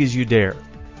big as you dare?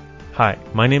 Hi,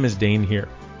 my name is Dane here.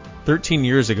 13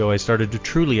 years ago, I started to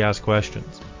truly ask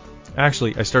questions.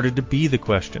 Actually, I started to be the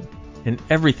question, and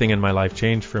everything in my life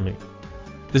changed for me.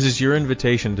 This is your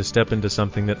invitation to step into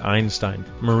something that Einstein,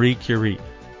 Marie Curie,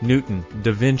 Newton,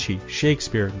 Da Vinci,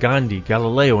 Shakespeare, Gandhi,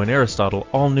 Galileo, and Aristotle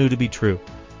all knew to be true.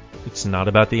 It's not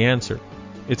about the answer.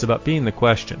 It's about being the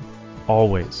question.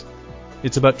 Always.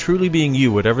 It's about truly being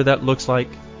you, whatever that looks like,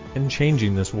 and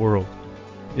changing this world.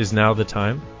 Is now the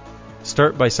time?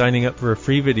 Start by signing up for a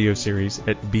free video series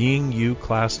at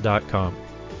beingyouclass.com.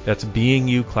 That's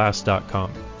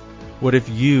beingyouclass.com. What if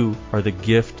you are the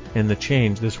gift and the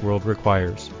change this world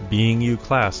requires?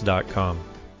 beingyouclass.com.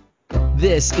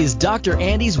 This is Dr.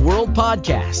 Andy's World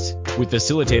Podcast with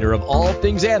facilitator of all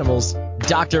things animals,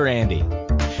 Dr. Andy.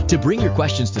 To bring your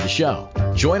questions to the show,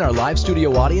 join our live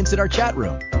studio audience in our chat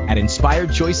room at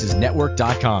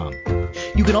InspiredChoicesNetwork.com.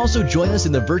 You can also join us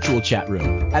in the virtual chat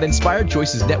room at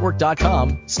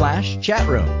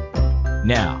InspiredChoicesNetwork.com/chatroom.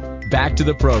 Now, back to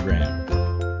the program.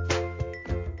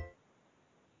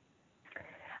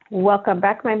 Welcome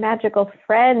back, my magical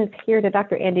friends, here to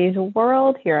Dr. Andy's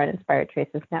World here on Inspired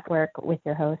Choices Network with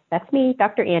your host. That's me,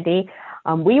 Dr. Andy.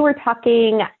 We were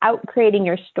talking out creating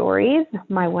your stories,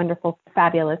 my wonderful,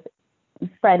 fabulous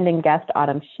friend and guest,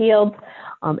 Autumn Shields.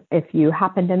 If you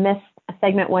happen to miss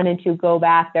segment 1 and 2, go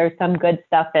back. There's some good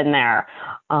stuff in there.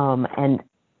 And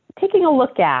taking a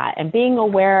look at and being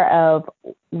aware of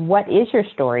what is your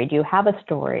story. Do you have a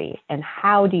story? And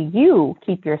how do you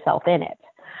keep yourself in it?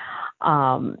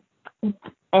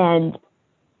 And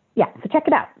yeah, so check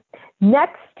it out.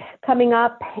 Next, coming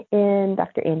up in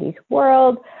Dr. Andy's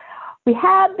World, we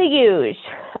have the huge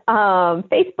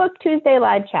Facebook Tuesday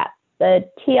live chat, the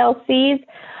TLCs.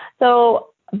 So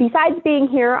besides being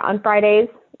here on Fridays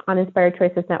on Inspired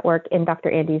Choices Network in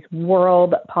Dr. Andy's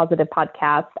World Positive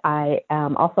Podcast, I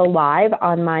am also live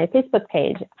on my Facebook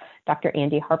page, Dr.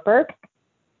 Andy Harper,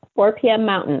 4 p.m.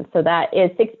 Mountain. So that is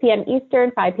 6 p.m.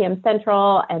 Eastern, 5 p.m.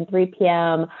 Central, and 3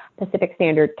 p.m. Pacific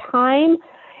Standard Time.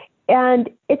 And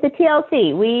it's a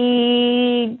TLC.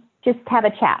 We just have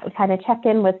a chat. We kind of check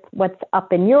in with what's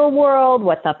up in your world,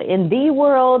 what's up in the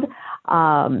world.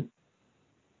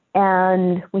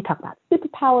 And we talk about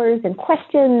superpowers and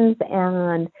questions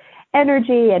and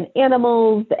energy and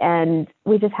animals. And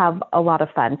we just have a lot of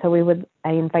fun. So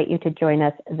I invite you to join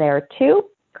us there too.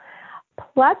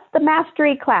 Plus the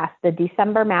mastery class. The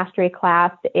December mastery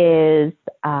class is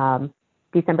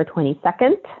December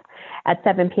 22nd at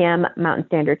 7 p.m. Mountain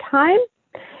Standard Time.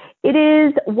 It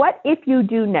is What If You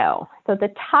Do Know? So the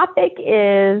topic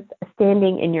is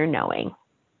standing in your knowing.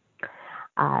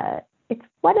 It's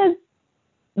one of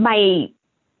my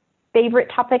favorite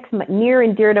topics, near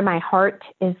and dear to my heart,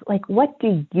 is like, what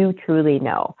do you truly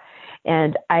know?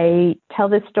 And I tell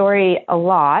this story a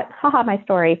lot. Haha, my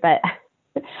story, but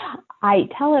I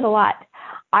tell it a lot.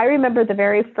 I remember the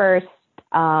very first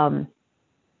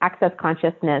Access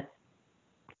Consciousness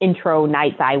intro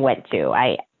nights I went to.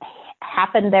 I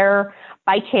happened there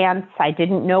by chance. I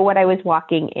didn't know what I was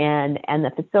walking in, and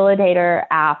the facilitator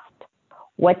asked,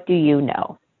 "What do you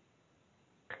know?"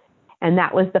 And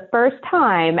that was the first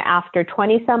time after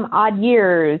 20 some odd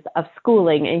years of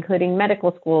schooling, including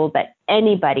medical school, that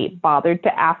anybody bothered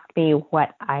to ask me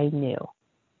what I knew.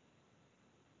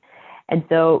 And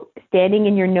so standing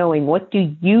in your knowing, what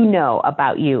do you know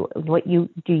about you?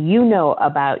 Do you know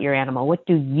about your animal? What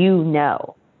do you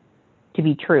know to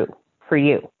be true for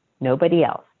you? Nobody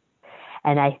else.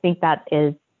 And I think that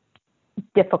is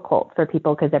difficult for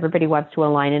people because everybody wants to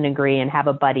align and agree and have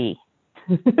a buddy.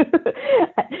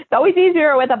 It's always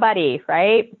easier with a buddy,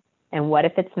 right? And what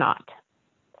if it's not?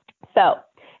 So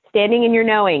standing in your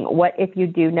knowing, what if you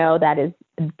do know? That is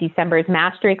December's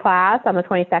mastery class on the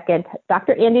 22nd,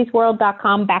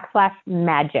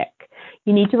 drandysworld.com/magic.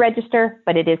 You need to register,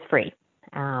 but it is free.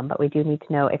 But we do need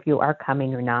to know if you are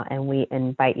coming or not, and we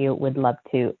invite you. Would love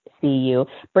to see you.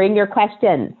 Bring your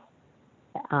questions.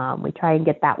 We try and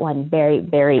get that one very,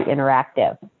 very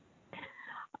interactive.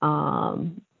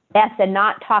 Yes, and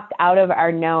not talked out of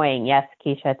our knowing. Yes,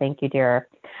 Keisha, thank you, dear.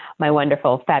 My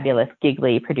wonderful, fabulous,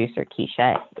 giggly producer,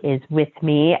 Keisha, is with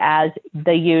me as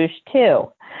the usual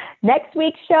too. Next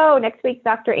week's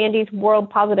Dr. Andy's World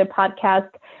Positive Podcast.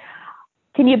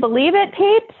 Can you believe it,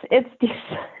 peeps? It's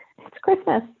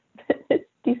Christmas. It's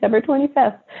December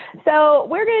 25th. So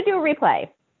we're going to do a replay.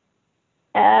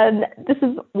 And this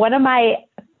is one of my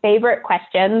favorite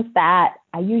questions that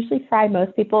I usually fry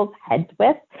most people's heads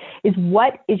with is,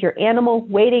 what is your animal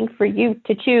waiting for you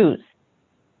to choose?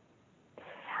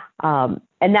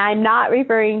 And I'm not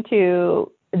referring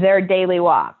to their daily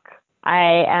walk.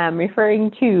 I am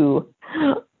referring to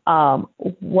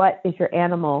what is your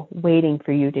animal waiting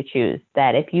for you to choose?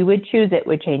 That if you would choose it,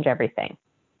 would change everything.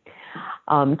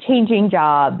 Changing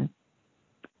jobs,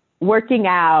 working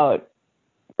out,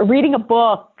 reading a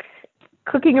book,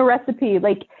 cooking a recipe,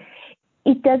 like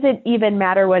it doesn't even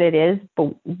matter what it is,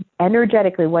 but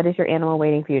energetically, what is your animal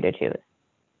waiting for you to choose?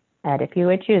 And if you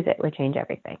would choose it, would change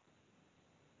everything.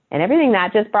 And everything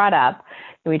that just brought up,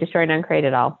 we destroyed and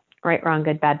uncreated all. Right, wrong,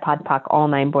 good, bad, pod, poc, all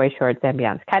 9 boys, shorts, and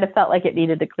beyonds. Kind of felt like it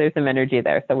needed to clear some energy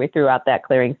there. So we threw out that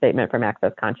clearing statement from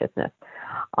Access Consciousness.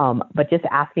 But just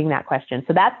asking that question.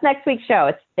 So that's next week's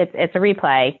show. It's a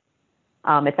replay.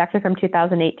 It's actually from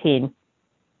 2018.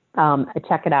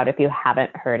 Check it out if you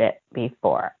haven't heard it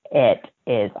before. It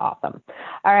is awesome.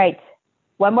 All right,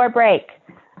 one more break.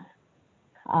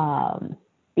 And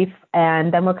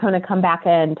then we're going to come back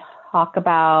and talk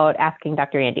about asking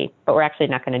Dr. Andy, but we're actually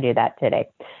not going to do that today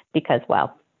because,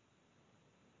 well,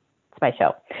 it's my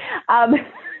show.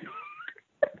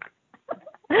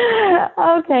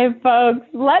 Okay, folks,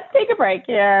 let's take a break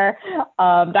here.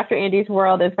 Dr. Andy's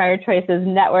World Inspired Choices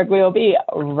Network. We will be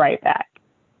right back.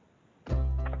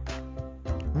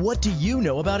 What do you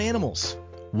know about animals?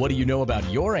 What do you know about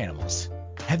your animals?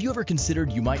 Have you ever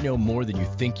considered you might know more than you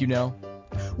think you know?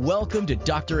 Welcome to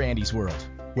Dr. Andy's World.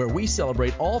 where we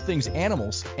celebrate all things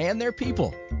animals and their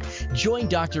people. Join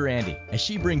Dr. Andi as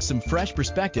she brings some fresh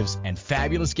perspectives and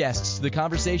fabulous guests to the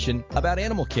conversation about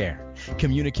animal care,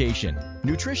 communication,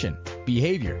 nutrition,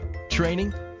 behavior,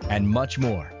 training, and much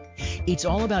more. It's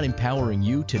all about empowering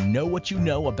you to know what you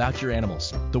know about your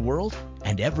animals, the world,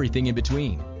 and everything in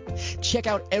between. Check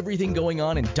out everything going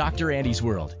on in Dr. Andi's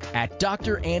World at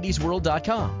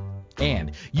drandysworld.com.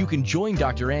 And you can join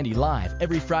Dr. Andi live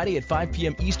every Friday at 5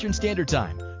 p.m. Eastern Standard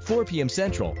Time, 4 p.m.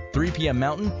 Central, 3 p.m.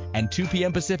 Mountain, and 2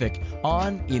 p.m. Pacific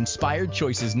on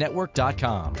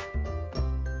InspiredChoicesNetwork.com.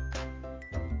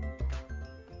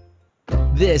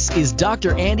 This is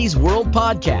Dr. Andi's World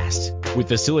Podcast with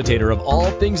facilitator of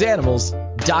all things animals,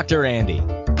 Dr. Andi.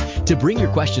 To bring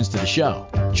your questions to the show,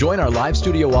 join our live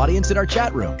studio audience in our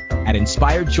chat room at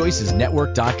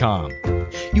InspiredChoicesNetwork.com.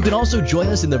 You can also join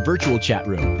us in the virtual chat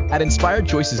room at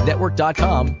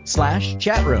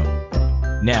InspiredChoicesNetwork.com/chat room.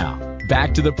 Now,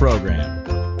 back to the program.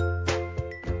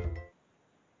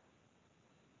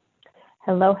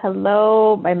 Hello,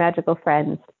 hello, my magical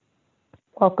friends.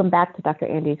 Welcome back to Dr.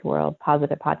 Andi's World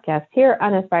Positive Podcast here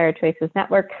on Inspired Choices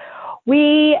Network.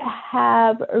 We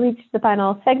have reached the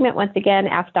final segment once again.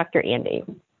 Ask Dr. Andi.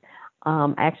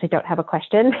 I actually don't have a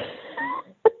question.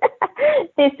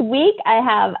 This week, I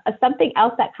have something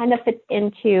else that kind of fits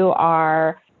into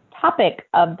our topic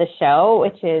of the show,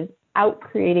 which is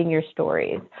out-creating your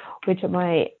stories, which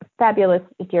my fabulous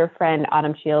dear friend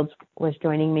Autumn Shields was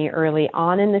joining me early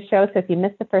on in the show. So if you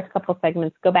missed the first couple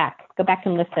segments, go back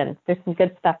and listen. There's some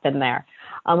good stuff in there.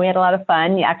 We had a lot of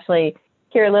fun. You actually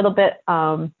hear a little bit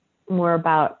more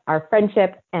about our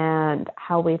friendship and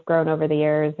how we've grown over the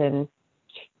years and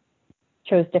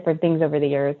chose different things over the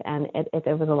years, and it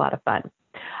was a lot of fun.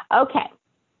 Okay.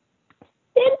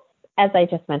 Since, as I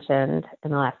just mentioned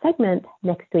in the last segment,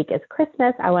 next week is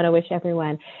Christmas, I want to wish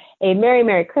everyone a Merry,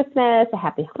 Merry Christmas, a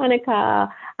Happy Hanukkah,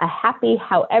 a happy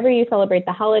however you celebrate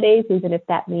the holidays, even if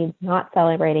that means not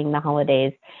celebrating the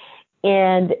holidays.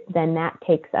 And then that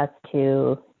takes us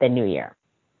to the new year.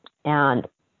 And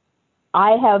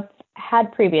I have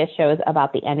had previous shows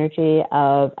about the energy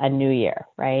of a new year,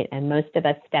 right? And most of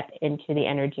us step into the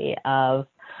energy of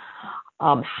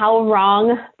how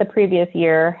wrong the previous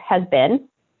year has been.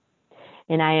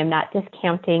 And I am not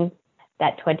discounting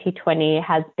that 2020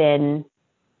 has been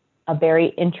a very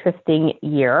interesting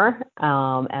year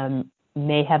and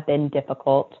may have been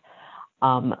difficult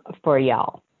for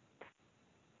y'all.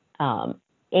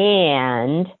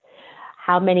 And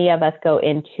how many of us go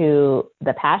into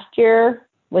the past year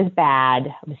was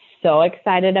bad. I'm so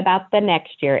excited about the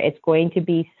next year. It's going to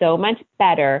be so much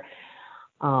better,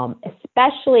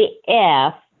 especially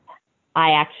if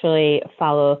I actually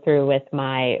follow through with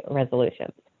my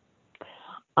resolutions.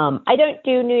 I don't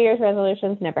do New Year's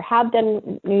resolutions, never have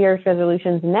done New Year's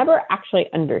resolutions, never actually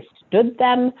understood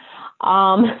them.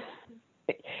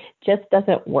 It just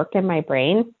doesn't work in my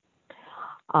brain.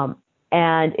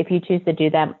 And if you choose to do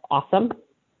them, awesome.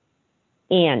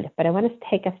 But I want to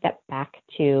take a step back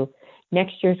to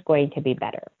next year's going to be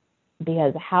better.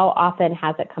 Because how often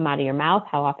has it come out of your mouth?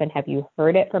 How often have you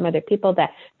heard it from other people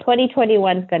that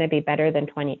 2021 is going to be better than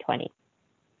 2020?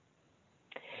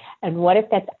 And what if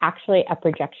that's actually a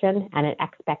projection and an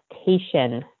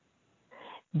expectation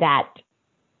that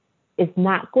is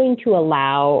not going to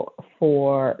allow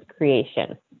for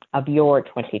creation of your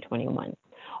 2021?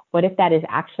 What if that is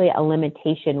actually a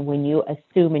limitation when you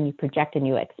assume and you project and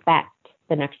you expect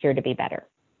the next year to be better?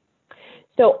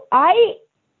 So I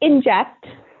ingest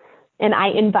and I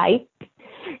invite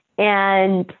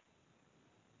and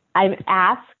I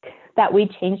ask that we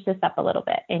change this up a little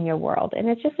bit in your world. And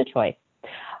it's just a choice.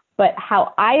 But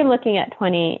how I am looking at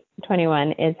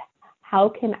 2021 is how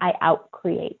can I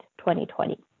out-create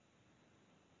 2020?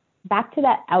 Back to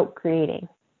that out-creating.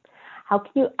 How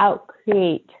can you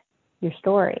out-create your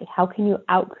story? How can you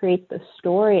out-create the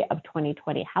story of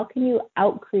 2020? How can you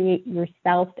out-create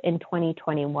yourself in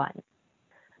 2021?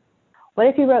 What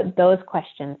if you wrote those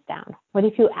questions down? What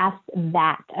if you asked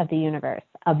that of the universe,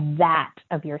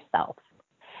 of yourself?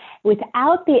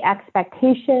 Without the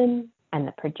expectation and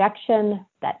the projection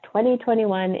that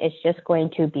 2021 is just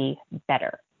going to be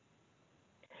better.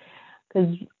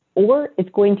 Or it's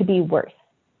going to be worse.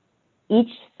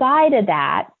 Each side of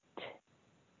that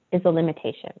is a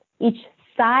limitation. Each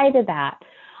side of that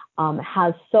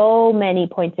has so many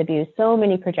points of view, so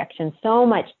many projections, so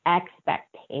much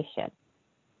expectation.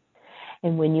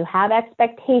 And when you have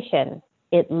expectation,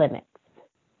 it limits.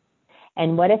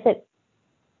 And what if it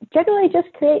generally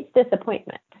just creates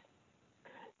disappointment?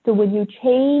 So when you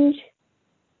change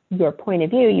your point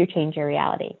of view, you change your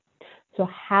reality. So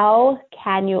how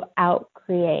can you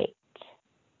out-create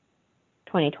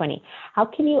 2020? How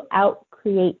can you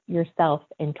outcreate yourself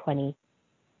in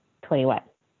 2021?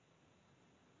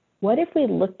 What if we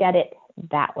looked at it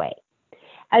that way?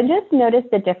 I just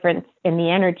noticed the difference in the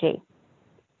energy.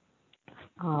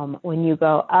 When you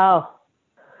go, oh,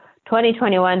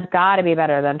 2021's got to be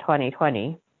better than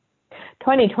 2020.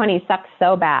 2020 sucks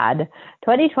so bad.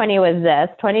 2020 was this.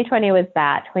 2020 was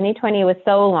that. 2020 was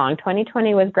so long.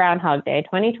 2020 was Groundhog Day.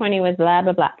 2020 was blah,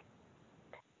 blah, blah.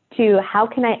 To how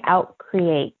can I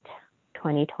outcreate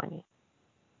 2020?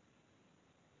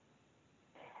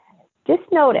 Just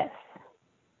notice.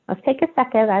 Let's take a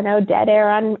second. I know dead air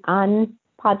on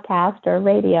podcast or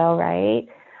radio, right?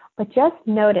 But just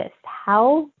notice,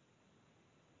 how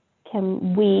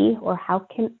can we, or how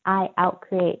can I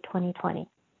outcreate 2020?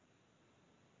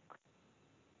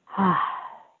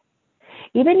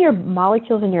 Even your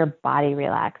molecules in your body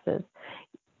relaxes.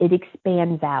 It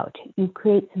expands out. You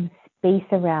create some space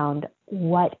around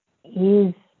what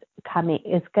is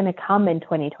going to come in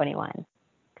 2021.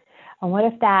 And what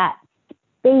if that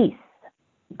space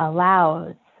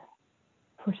allows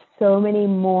for so many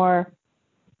more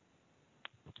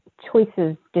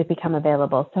choices to become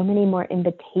available, so many more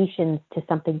invitations to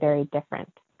something very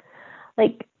different.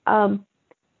 Like,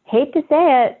 hate to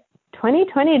say it,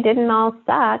 2020 didn't all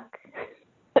suck.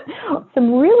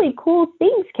 Some really cool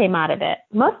things came out of it.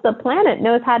 Most of the planet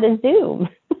knows how to Zoom.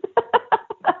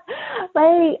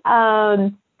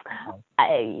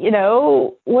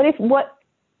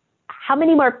 How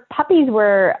many more puppies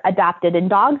were adopted and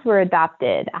dogs were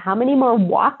adopted? How many more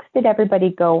walks did everybody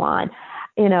go on?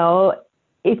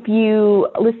 If you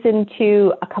listen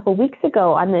to a couple weeks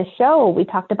ago on this show, we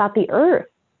talked about the earth,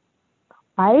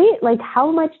 right? Like,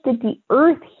 how much did the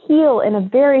earth heal in a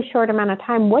very short amount of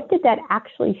time? What did that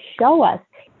actually show us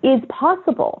is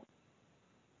possible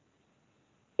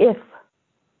if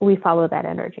we follow that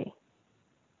energy?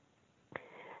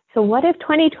 So what if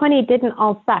 2020 didn't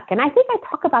all suck? And I think I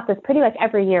talk about this pretty much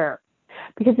every year,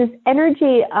 because this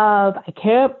energy of I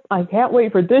can't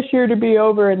wait for this year to be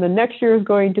over and the next year is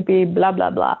going to be blah, blah,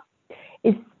 blah,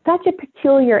 is such a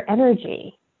peculiar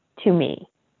energy to me.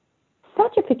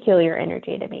 Such a peculiar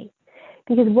energy to me.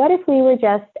 Because what if we were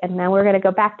just, and now we're going to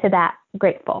go back to that,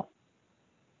 grateful.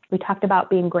 We talked about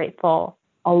being grateful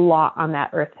a lot on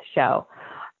that Earth show.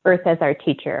 Earth as our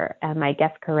teacher, and my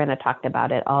guest Corinna talked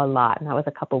about it a lot, and that was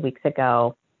a couple weeks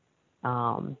ago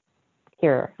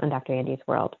here on Dr. Andy's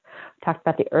World. We talked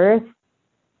about the earth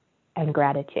and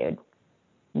gratitude.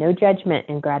 No judgment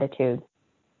in gratitude.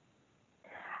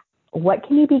 What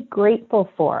can you be grateful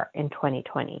for in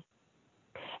 2020?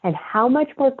 And how much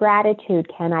more gratitude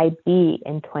can I be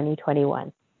in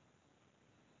 2021?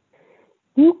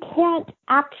 You can't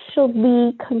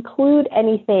actually conclude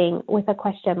anything with a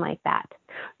question like that.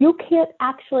 You can't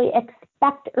actually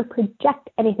expect or project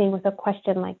anything with a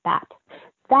question like that.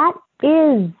 That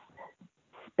is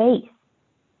space.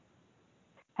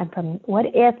 And from what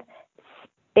if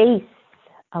space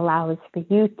allows for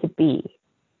you to be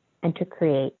and to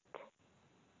create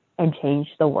and change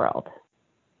the world?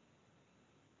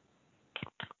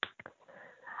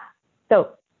 So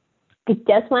I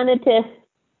just wanted to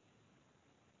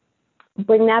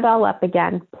bring that all up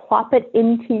again, plop it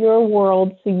into your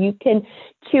world so you can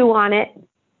chew on it,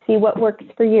 see what works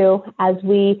for you as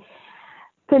we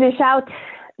finish out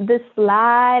this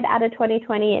slide out of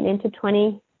 2020 and into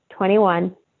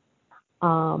 2021.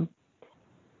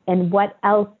 And what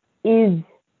else is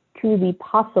truly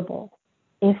possible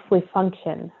if we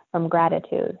function from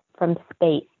gratitude, from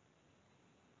space,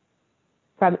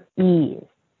 from ease,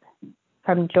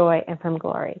 from joy, and from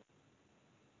glory.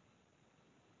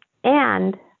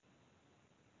 And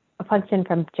a function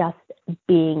from just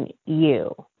being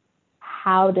you.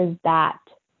 How does that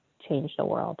change the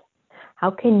world? How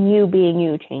can you being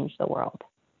you change the world?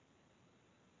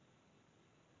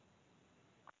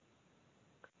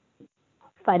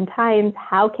 Fun times.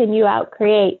 How can you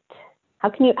outcreate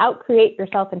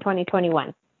yourself in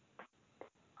 2021?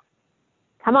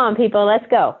 Come on, people, let's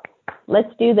go.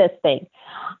 Let's do this thing.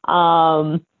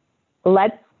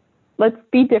 Let's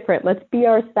be different. Let's be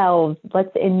ourselves.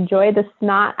 Let's enjoy the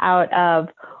snot out of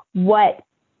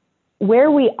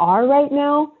where we are right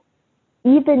now,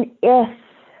 even if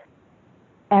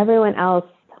everyone else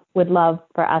would love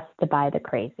for us to buy the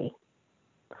crazy.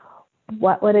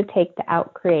 What would it take to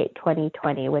outcreate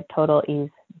 2020 with total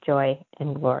ease, joy,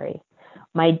 and glory?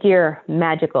 My dear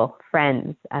magical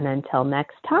friends, and until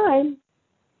next time,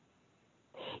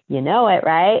 you know it,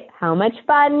 right? How much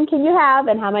fun can you have,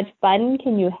 and how much fun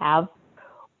can you have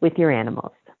with your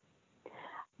animals?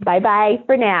 Bye-bye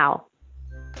for now.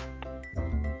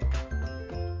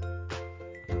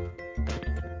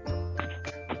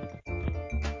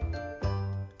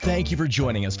 Thank you for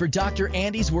joining us for Dr.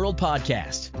 Andy's World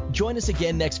Podcast. Join us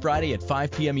again next Friday at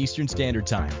 5 p.m. Eastern Standard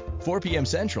Time, 4 p.m.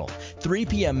 Central, 3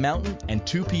 p.m. Mountain, and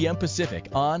 2 p.m. Pacific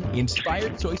on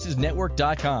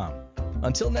InspiredChoicesNetwork.com.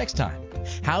 Until next time,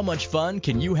 how much fun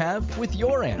can you have with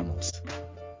your animals?